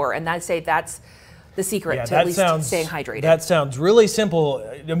half hour. And I say that's the secret to at least staying hydrated. That sounds really simple.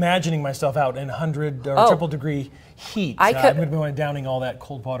 Imagining myself out in 100 or triple degree heat. I'm going to be downing all that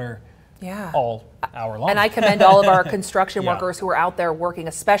cold water all hour long. And I commend all of our construction workers who are out there working,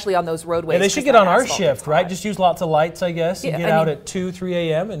 especially on those roadways. Yeah, they should get on our shift, right? Just use lots of lights, I guess, and get out at 2, 3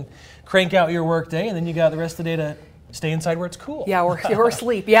 a.m. and crank out your work day, and then you got the rest of the day to stay inside where it's cool. Yeah, or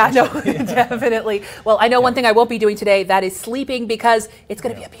sleep. Yeah, no, definitely. Well, I know one thing I won't be doing today, that is sleeping, because it's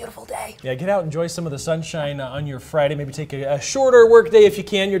going to be a beautiful day. Yeah, get out, enjoy some of the sunshine on your Friday. Maybe take a shorter work day if you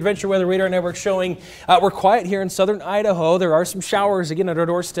can. Your Adventure Weather Radar Network showing we're quiet here in southern Idaho. There are some showers again at our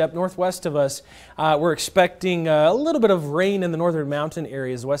doorstep northwest of us. We're expecting a little bit of rain in the northern mountain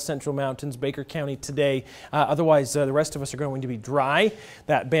areas, west central mountains, Baker County today. Otherwise, the rest of us are going to be dry.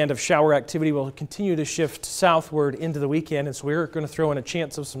 That band of shower activity will continue to shift southward into the weekend, and so we're going to throw in a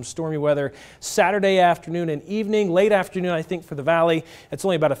chance of some stormy weather Saturday afternoon and evening, late afternoon I think for the valley. It's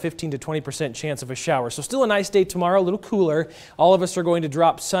only about a 15 to 20% chance of a shower. So still a nice day tomorrow, a little cooler. All of us are going to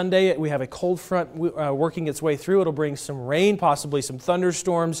drop Sunday. We have a cold front working its way through. It'll bring some rain, possibly some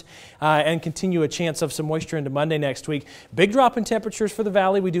thunderstorms, and continue a chance of some moisture into Monday next week. Big drop in temperatures for the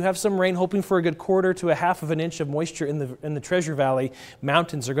valley. We do have some rain, hoping for a good quarter to a half of an inch of moisture in the Treasure Valley.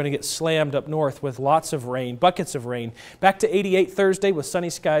 Mountains are going to get slammed up north with lots of rain, buckets of rain. Back to 88 Thursday with sunny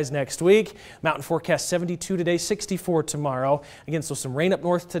skies next week. Mountain forecast 72 today, 64 tomorrow. Again, so some rain up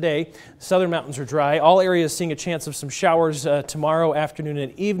north today. Southern mountains are dry. All areas seeing a chance of some showers tomorrow afternoon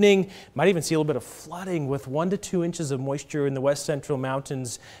and evening. Might even see a little bit of flooding with 1 to 2 inches of moisture in the west central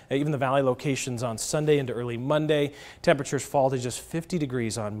mountains, even the valley locations on Sunday into early Monday. Temperatures fall to just 50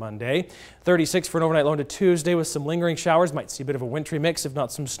 degrees on Monday. 36 for an overnight low to Tuesday with some lingering showers. Might see a bit of a wintry mix, if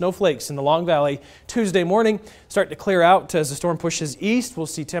not some snowflakes in the Long Valley. Tuesday morning, start to clear out as the storm pushes east. We'll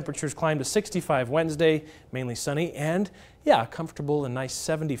see temperatures climb to 65 Wednesday, mainly sunny, and comfortable and nice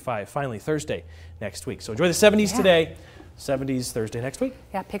 75 finally Thursday next week. So enjoy the 70s today, 70s Thursday next week.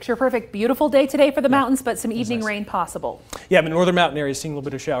 Yeah, picture perfect. Beautiful day today for the mountains, but some evening rain possible. Yeah, but northern mountain areas seeing a little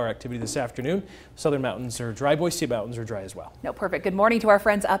bit of shower activity this afternoon. Southern mountains are dry. Boise mountains are dry as well. No, perfect. Good morning to our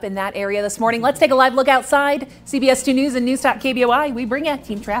friends up in that area this morning. Let's take a live look outside. CBS 2 News and News Talk KBOI. We bring you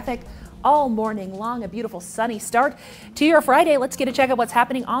team traffic all morning long. A beautiful sunny start to your Friday. Let's get a check of what's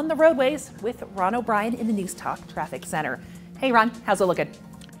happening on the roadways with Ron O'Brien in the News Talk Traffic Center. Hey, Ron, how's it looking?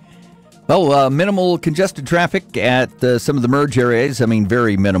 Well, minimal congested traffic at some of the merge areas. I mean,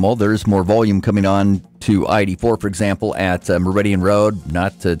 very minimal. There's more volume coming on to I-84, for example, at Meridian Road.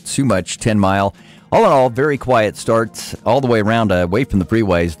 Not too much, 10 Mile. All in all, very quiet start all the way around away from the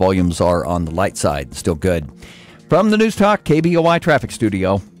freeways. Volumes are on the light side. Still good. From the News Talk KBOI Traffic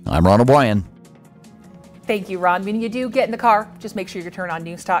Studio, I'm Ron O'Brien. Thank you, Ron. When you do get in the car, just make sure you turn on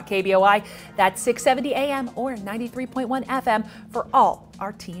News Talk KBOI. That's 670 AM or 93.1 FM for all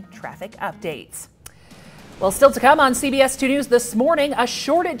our team traffic updates. Well, still to come on CBS 2 News this morning, a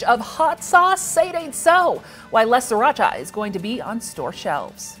shortage of hot sauce. Say it ain't so. Why less sriracha is going to be on store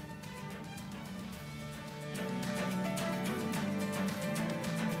shelves.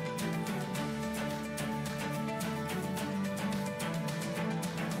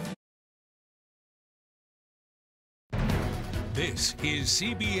 This is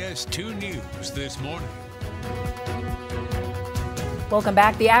CBS 2 News this morning. Welcome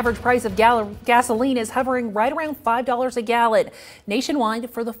back. The average price of gasoline is hovering right around $5 a gallon nationwide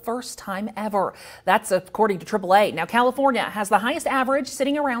for the first time ever. That's according to AAA. Now, California has the highest average,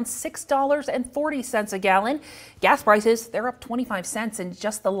 sitting around $6.40 a gallon. Gas prices, they're up 25 cents in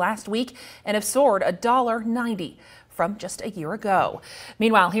just the last week and have soared $1.90 from just a year ago.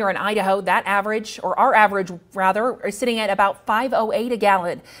 Meanwhile, here in Idaho, that average, or our average rather, is sitting at about $5.08 a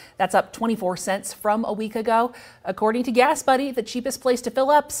gallon. That's up 24 cents from a week ago. According to Gas Buddy, the cheapest place to fill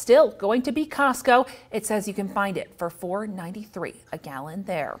up still going to be Costco. It says you can find it for $4.93 a gallon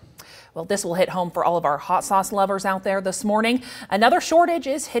there. Well, this will hit home for all of our hot sauce lovers out there this morning. Another shortage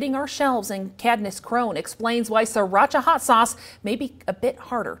is hitting our shelves, and Cadmus Crone explains why sriracha hot sauce may be a bit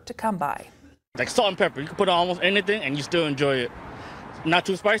harder to come by. Like salt and pepper, you can put on almost anything and you still enjoy it. Not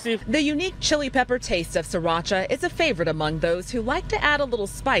too spicy. The unique chili pepper taste of sriracha is a favorite among those who like to add a little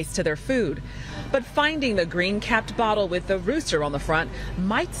spice to their food. But finding the green-capped bottle with the rooster on the front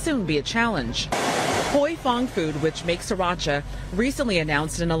might soon be a challenge. Hoi Fong Food, which makes sriracha, recently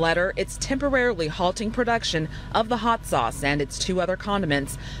announced in a letter it's temporarily halting production of the hot sauce and its 2 other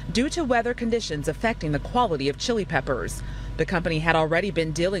condiments due to weather conditions affecting the quality of chili peppers. The company had already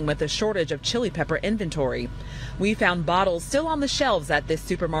been dealing with a shortage of chili pepper inventory. We found bottles still on the shelves at this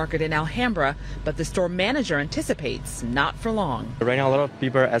supermarket in Alhambra, but the store manager anticipates not for long. Right now, a lot of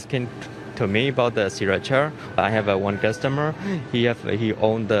people are asking to me about the sriracha. I have one customer. He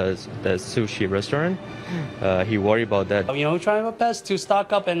owned the sushi restaurant. He worried about that. We're trying our best to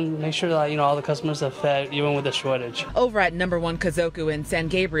stock up and make sure that all the customers are fed, even with the shortage. Over at number 1 Kazoku in San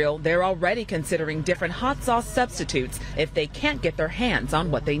Gabriel, they're already considering different hot sauce substitutes if they can't get their hands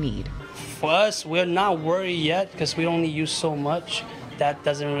on what they need. For us, we're not worried yet because we only use so much. That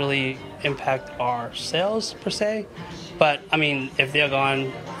doesn't really impact our sales per se. But if they're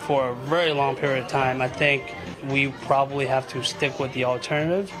gone for a very long period of time, I think we probably have to stick with the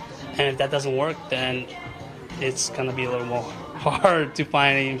alternative. And if that doesn't work, then it's going to be a little more hard to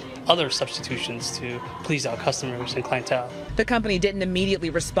find any other substitutions to please our customers and clientele. The company didn't immediately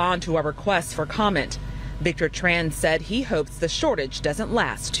respond to our requests for comment. Victor Tran said he hopes the shortage doesn't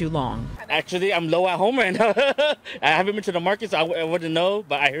last too long. Actually, I'm low at home right now. I haven't been to the market, so I wouldn't know,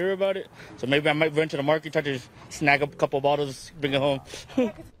 but I hear about it. So maybe I might run to the market, try to snag up a couple of bottles, bring it home.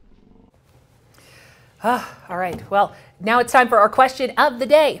 All right. Well, now it's time for our question of the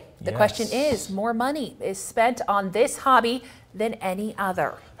day. The question is, more money is spent on this hobby than any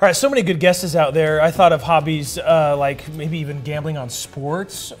other. All right, so many good guesses out there. I thought of hobbies like maybe even gambling on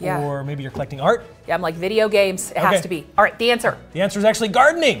sports, or maybe you're collecting art. Yeah, I'm like video games. It has to be. All right, the answer. The answer is actually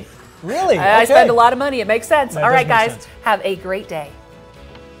gardening. Really? I spend a lot of money. It makes sense. That All right, does make guys, sense. have a great day.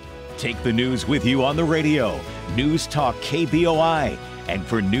 Take the news with you on the radio. News Talk KBOI. And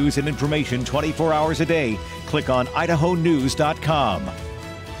for news and information 24 hours a day, click on idahonews.com.